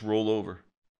 they'll just roll over.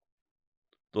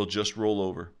 They'll just roll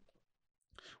over.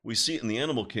 We see it in the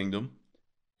animal kingdom.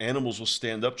 Animals will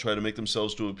stand up, try to make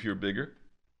themselves to appear bigger,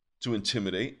 to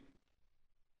intimidate.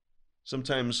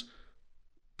 Sometimes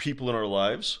people in our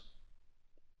lives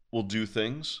will do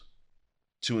things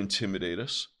to intimidate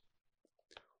us.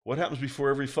 What happens before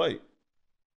every fight?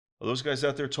 Are those guys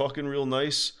out there talking real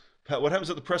nice? Pat, what happens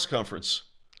at the press conference?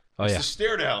 Oh, it's yeah. the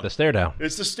stare down. The stare down.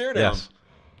 It's the stare down. Yes.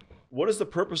 What is the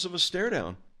purpose of a stare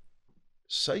down?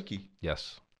 Psyche.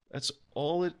 Yes. That's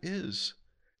all it is.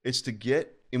 It's to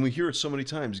get, and we hear it so many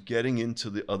times, getting into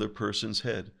the other person's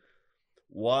head.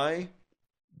 Why,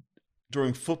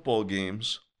 during football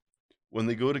games, when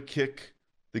they go to kick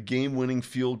the game-winning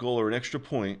field goal or an extra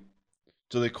point,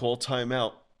 do they call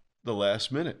timeout the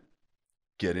last minute?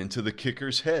 Get into the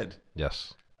kicker's head.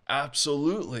 Yes.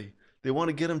 Absolutely. They want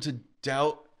to get him to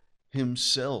doubt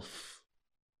himself.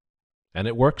 And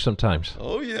it works sometimes.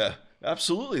 Oh, yeah.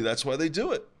 Absolutely. That's why they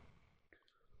do it.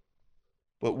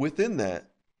 But within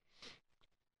that,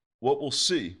 what we'll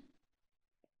see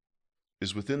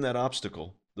is within that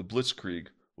obstacle, the Blitzkrieg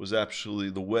was actually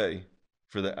the way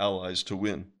for the Allies to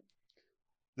win.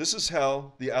 This is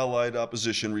how the Allied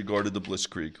opposition regarded the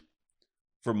Blitzkrieg.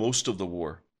 For most of the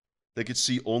war, they could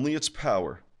see only its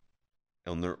power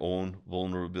and their own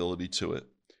vulnerability to it.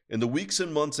 In the weeks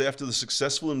and months after the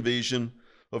successful invasion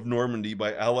of Normandy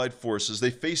by Allied forces,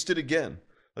 they faced it again,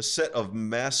 a set of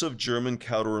massive German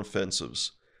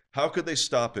counteroffensives. How could they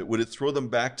stop it? Would it throw them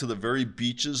back to the very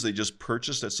beaches they just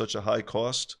purchased at such a high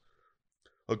cost?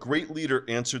 A great leader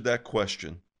answered that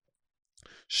question.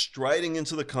 Striding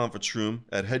into the conference room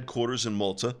at headquarters in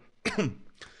Malta,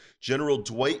 General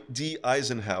Dwight D.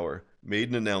 Eisenhower made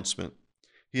an announcement.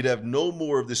 He'd have no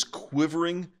more of this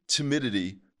quivering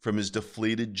timidity from his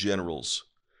deflated generals.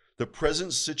 The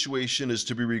present situation is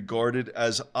to be regarded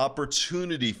as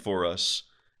opportunity for us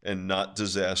and not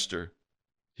disaster,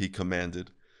 he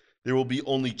commanded. There will be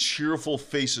only cheerful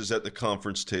faces at the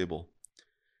conference table.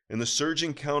 In the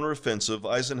surging counteroffensive,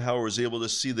 Eisenhower was able to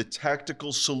see the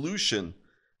tactical solution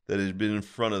that had been in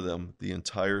front of them the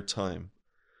entire time.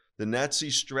 The Nazi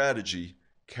strategy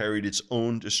carried its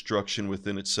own destruction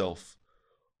within itself.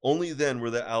 Only then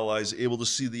were the Allies able to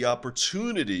see the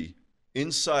opportunity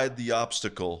inside the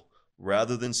obstacle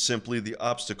rather than simply the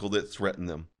obstacle that threatened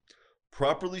them.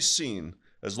 Properly seen,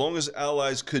 as long as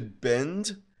Allies could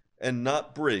bend and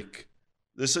not break,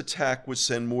 this attack would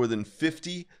send more than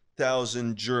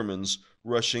 50,000 Germans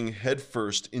rushing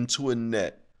headfirst into a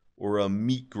net or a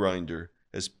meat grinder,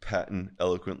 as Patton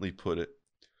eloquently put it.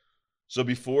 So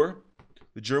before,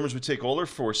 the Germans would take all their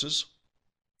forces,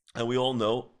 and we all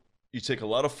know you take a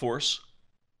lot of force,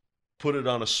 put it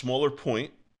on a smaller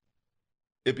point,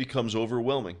 it becomes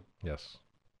overwhelming. Yes.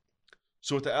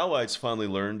 So what the Allies finally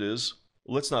learned is,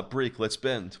 well, let's not break, let's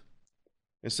bend.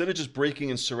 Instead of just breaking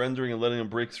and surrendering and letting them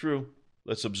break through,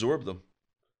 let's absorb them.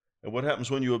 And what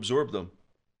happens when you absorb them?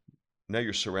 Now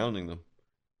you're surrounding them.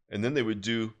 And then they would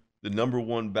do the number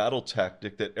one battle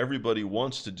tactic that everybody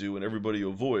wants to do and everybody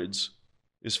avoids,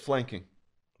 is flanking.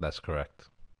 That's correct.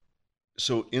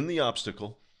 So in the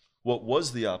obstacle, what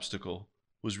was the obstacle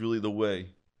was really the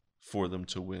way for them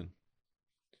to win.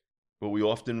 But we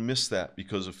often miss that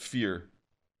because of fear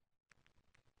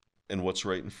and what's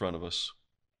right in front of us.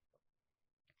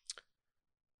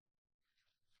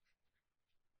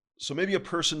 So maybe a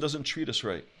person doesn't treat us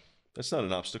right. That's not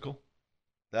an obstacle.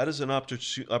 That is an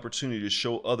opportunity to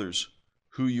show others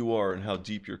who you are and how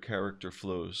deep your character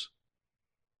flows.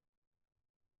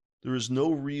 There is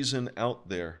no reason out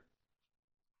there.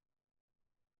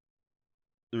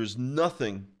 There is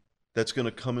nothing that's going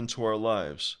to come into our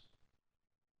lives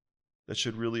that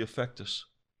should really affect us.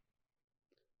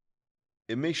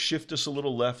 It may shift us a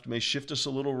little left, may shift us a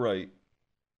little right,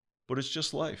 but it's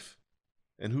just life.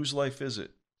 And whose life is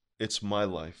it? It's my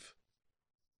life.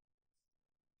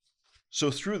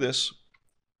 So through this,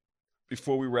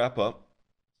 before we wrap up,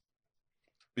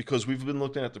 because we've been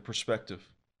looking at the perspective,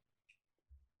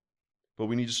 but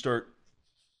we need to start,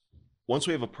 once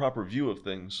we have a proper view of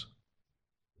things,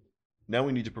 now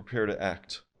we need to prepare to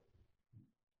act.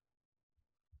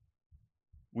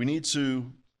 We need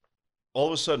to, all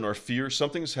of a sudden, our fear,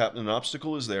 something's happened, an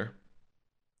obstacle is there.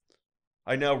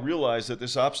 I now realize that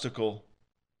this obstacle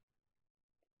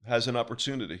has an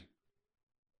opportunity.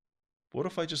 What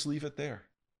if I just leave it there?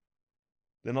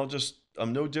 Then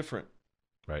I'm no different.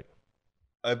 Right.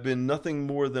 I've been nothing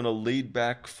more than a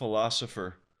laid-back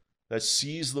philosopher that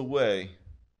sees the way,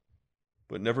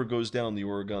 but never goes down the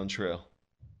Oregon Trail.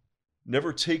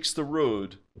 Never takes the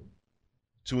road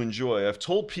to enjoy. I've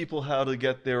told people how to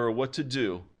get there or what to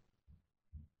do,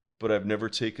 but I've never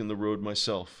taken the road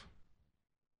myself.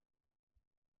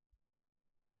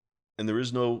 And there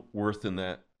is no worth in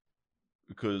that,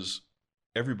 because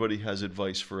everybody has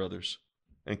advice for others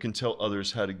and can tell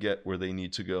others how to get where they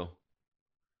need to go.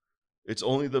 It's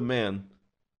only the man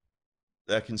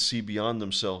that can see beyond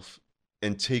himself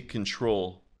and take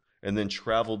control and then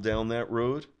travel down that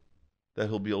road that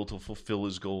he'll be able to fulfill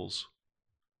his goals.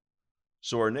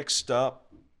 So our next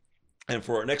stop, and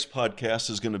for our next podcast,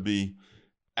 is going to be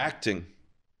acting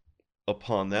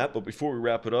upon that. But before we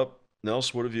wrap it up,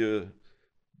 Nels, what have you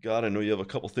got? I know you have a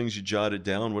couple things you jotted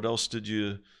down. What else did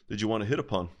you want to hit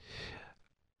upon?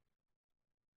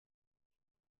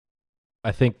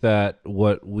 I think that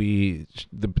what the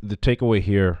takeaway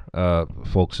here,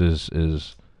 folks,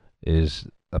 is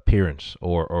appearance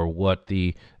or what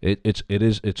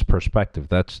it's perspective.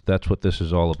 That's what this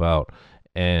is all about,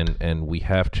 and we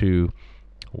have to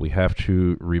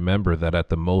remember that at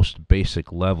the most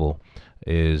basic level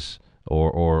is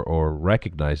or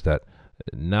recognize that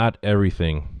not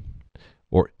everything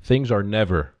or things are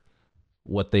never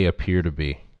what they appear to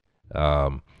be.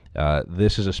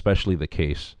 This is especially the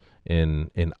case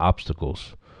in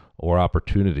obstacles or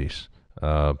opportunities.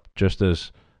 Just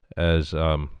as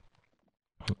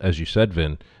you said,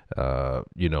 Vin,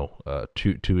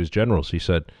 to his generals, he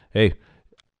said, "Hey,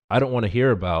 I don't want to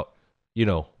hear about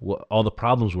all the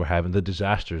problems we're having, the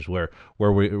disasters where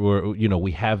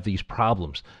we have these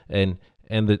problems, and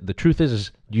the truth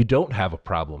is you don't have a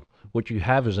problem. What you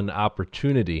have is an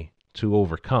opportunity to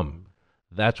overcome.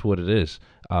 That's what it is.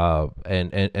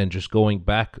 And just going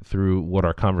back through what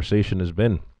our conversation has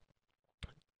been,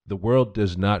 the world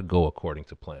does not go according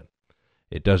to plan.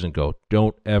 It doesn't go.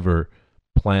 Don't ever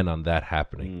plan on that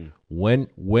happening.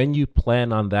 When you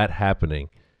plan on that happening,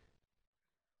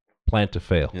 plan to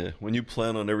fail. Yeah, when you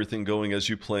plan on everything going as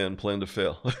you plan to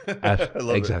fail. I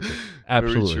love exactly. It.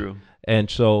 Absolutely. Very true. And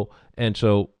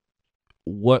so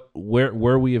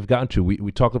where we have gotten to,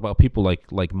 we talked about people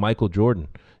like Michael Jordan.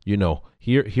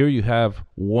 Here you have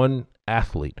one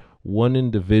athlete, one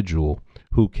individual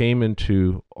who came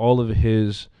into all of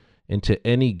his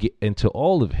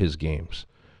games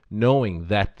knowing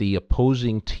that the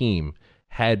opposing team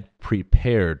had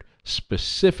prepared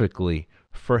specifically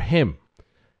for him.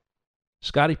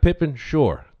 Scottie Pippen,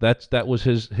 sure, that was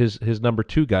his number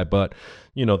 2 guy, but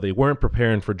they weren't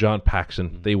preparing for John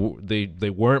Paxson. They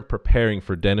weren't preparing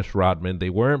for Dennis Rodman.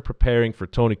 They weren't preparing for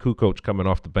Tony Kukoc coming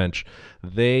off the bench.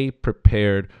 They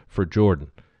prepared for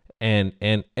Jordan. And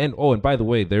by the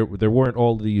way, there weren't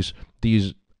all these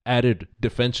added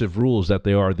defensive rules that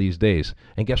there are these days.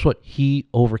 And guess what? He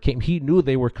overcame. He knew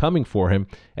they were coming for him,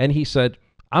 and he said,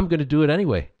 "I'm going to do it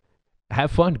anyway.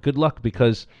 Have fun. Good luck,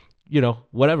 because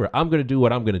whatever. I'm going to do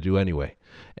what I'm going to do anyway."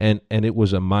 And it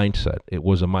was a mindset. It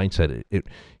was a mindset.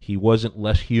 He wasn't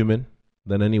less human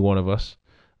than any one of us.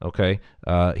 Okay.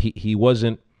 He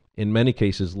wasn't, in many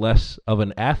cases, less of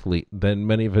an athlete than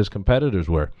many of his competitors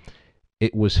were.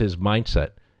 It was his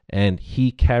mindset. And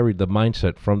he carried the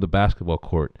mindset from the basketball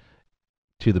court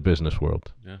to the business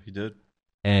world. Yeah, he did.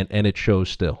 And it shows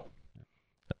still.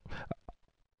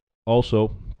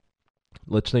 Also,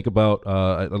 let's think about,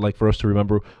 I'd like for us to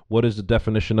remember, what is the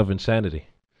definition of insanity?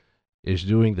 Is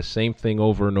doing the same thing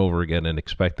over and over again and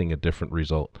expecting a different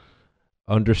result.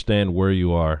 Understand where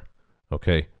you are,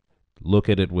 okay? Look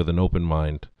at it with an open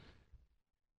mind.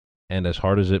 And as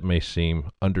hard as it may seem,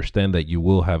 understand that you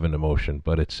will have an emotion,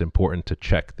 but it's important to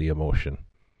check the emotion.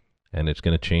 And it's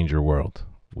going to change your world.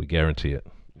 We guarantee it.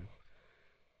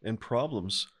 And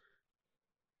problems.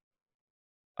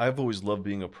 I've always loved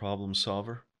being a problem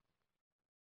solver.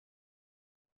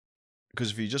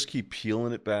 Because if you just keep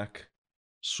peeling it back,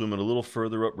 swimming a little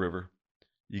further upriver,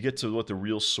 you get to what the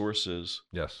real source is.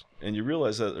 Yes. And you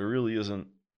realize that there really isn't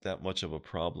that much of a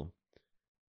problem.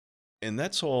 And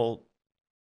that's all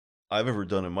I've ever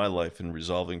done in my life in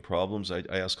resolving problems. I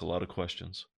ask a lot of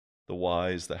questions, the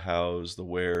whys, the hows, the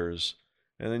wheres,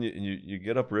 and then you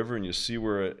get upriver and you see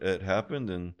where it happened,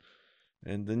 and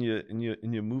then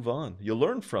you move on. You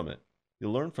learn from it. You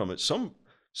learn from it.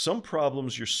 Some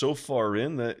problems you're so far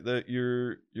in that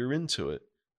you're into it.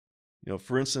 You know,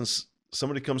 for instance,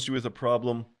 somebody comes to you with a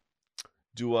problem.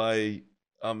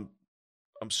 I'm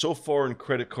so far in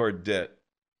credit card debt.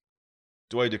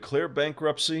 Do I declare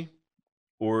bankruptcy,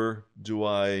 or do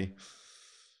I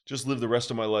just live the rest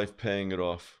of my life paying it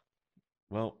off?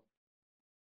 Well,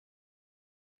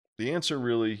 the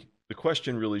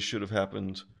question really should have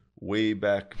happened way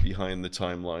back behind the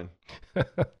timeline.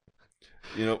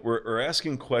 You know, we're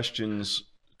asking questions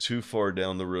too far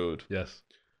down the road. Yes.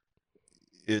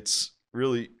 It's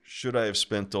really, should I have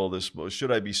spent all this?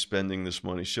 Should I be spending this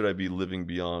money? Should I be living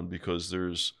beyond? Because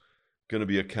there's going to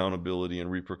be accountability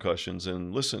and repercussions.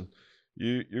 And listen,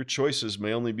 your choices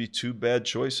may only be 2 bad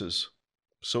choices.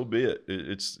 So be it.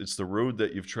 It's the road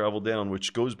that you've traveled down,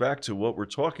 which goes back to what we're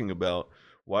talking about.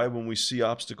 Why, when we see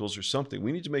obstacles or something,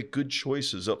 we need to make good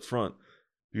choices up front.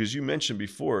 Because you mentioned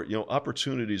before, you know,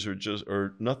 opportunities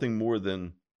are nothing more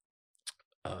than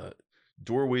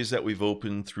doorways that we've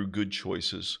opened through good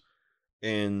choices.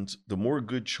 And the more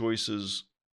good choices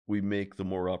we make, the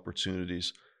more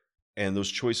opportunities. And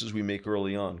those choices we make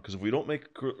early on. Because if we don't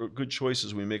make good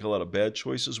choices, we make a lot of bad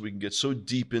choices. We can get so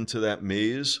deep into that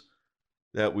maze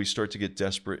that we start to get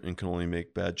desperate and can only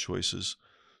make bad choices.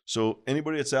 So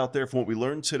anybody that's out there, from what we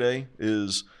learned today,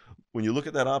 is when you look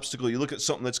at that obstacle, you look at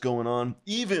something that's going on,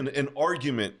 even an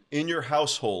argument in your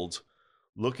household,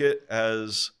 look at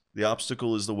as the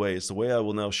obstacle is the way. It's the way I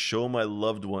will now show my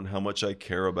loved one how much I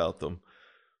care about them.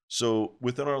 So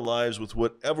within our lives, with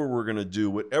whatever we're going to do,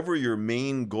 whatever your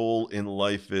main goal in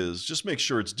life is, just make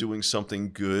sure it's doing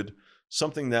something good,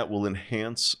 something that will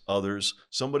enhance others,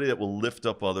 somebody that will lift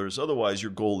up others. Otherwise,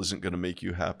 your goal isn't going to make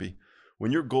you happy.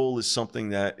 When your goal is something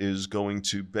that is going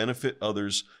to benefit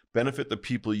others, benefit the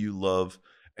people you love,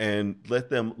 and let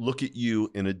them look at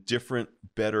you in a different,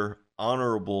 better,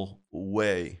 honorable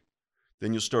way,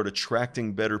 then you'll start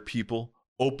attracting better people,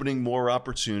 opening more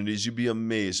opportunities. You'd be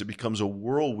amazed. It becomes a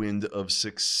whirlwind of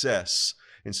success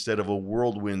instead of a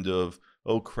whirlwind of,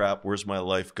 oh crap, where's my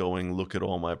life going? Look at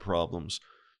all my problems.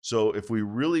 So if we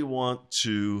really want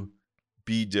to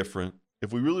be different,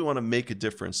 if we really want to make a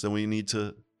difference, then we need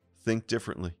to think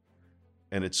differently.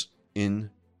 And it's in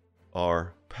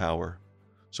our power.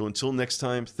 So until next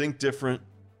time, think different,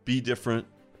 be different,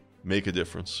 make a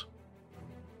difference.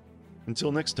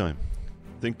 Until next time,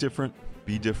 think different,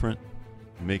 be different,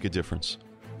 make a difference.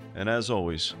 And as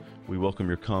always, we welcome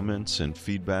your comments and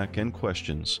feedback and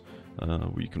questions.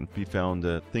 We can be found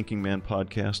at Thinking Man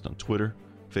Podcast on Twitter,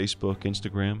 Facebook,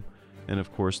 Instagram, and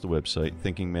of course the website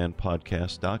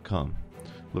thinkingmanpodcast.com.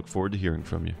 Look forward to hearing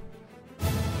from you.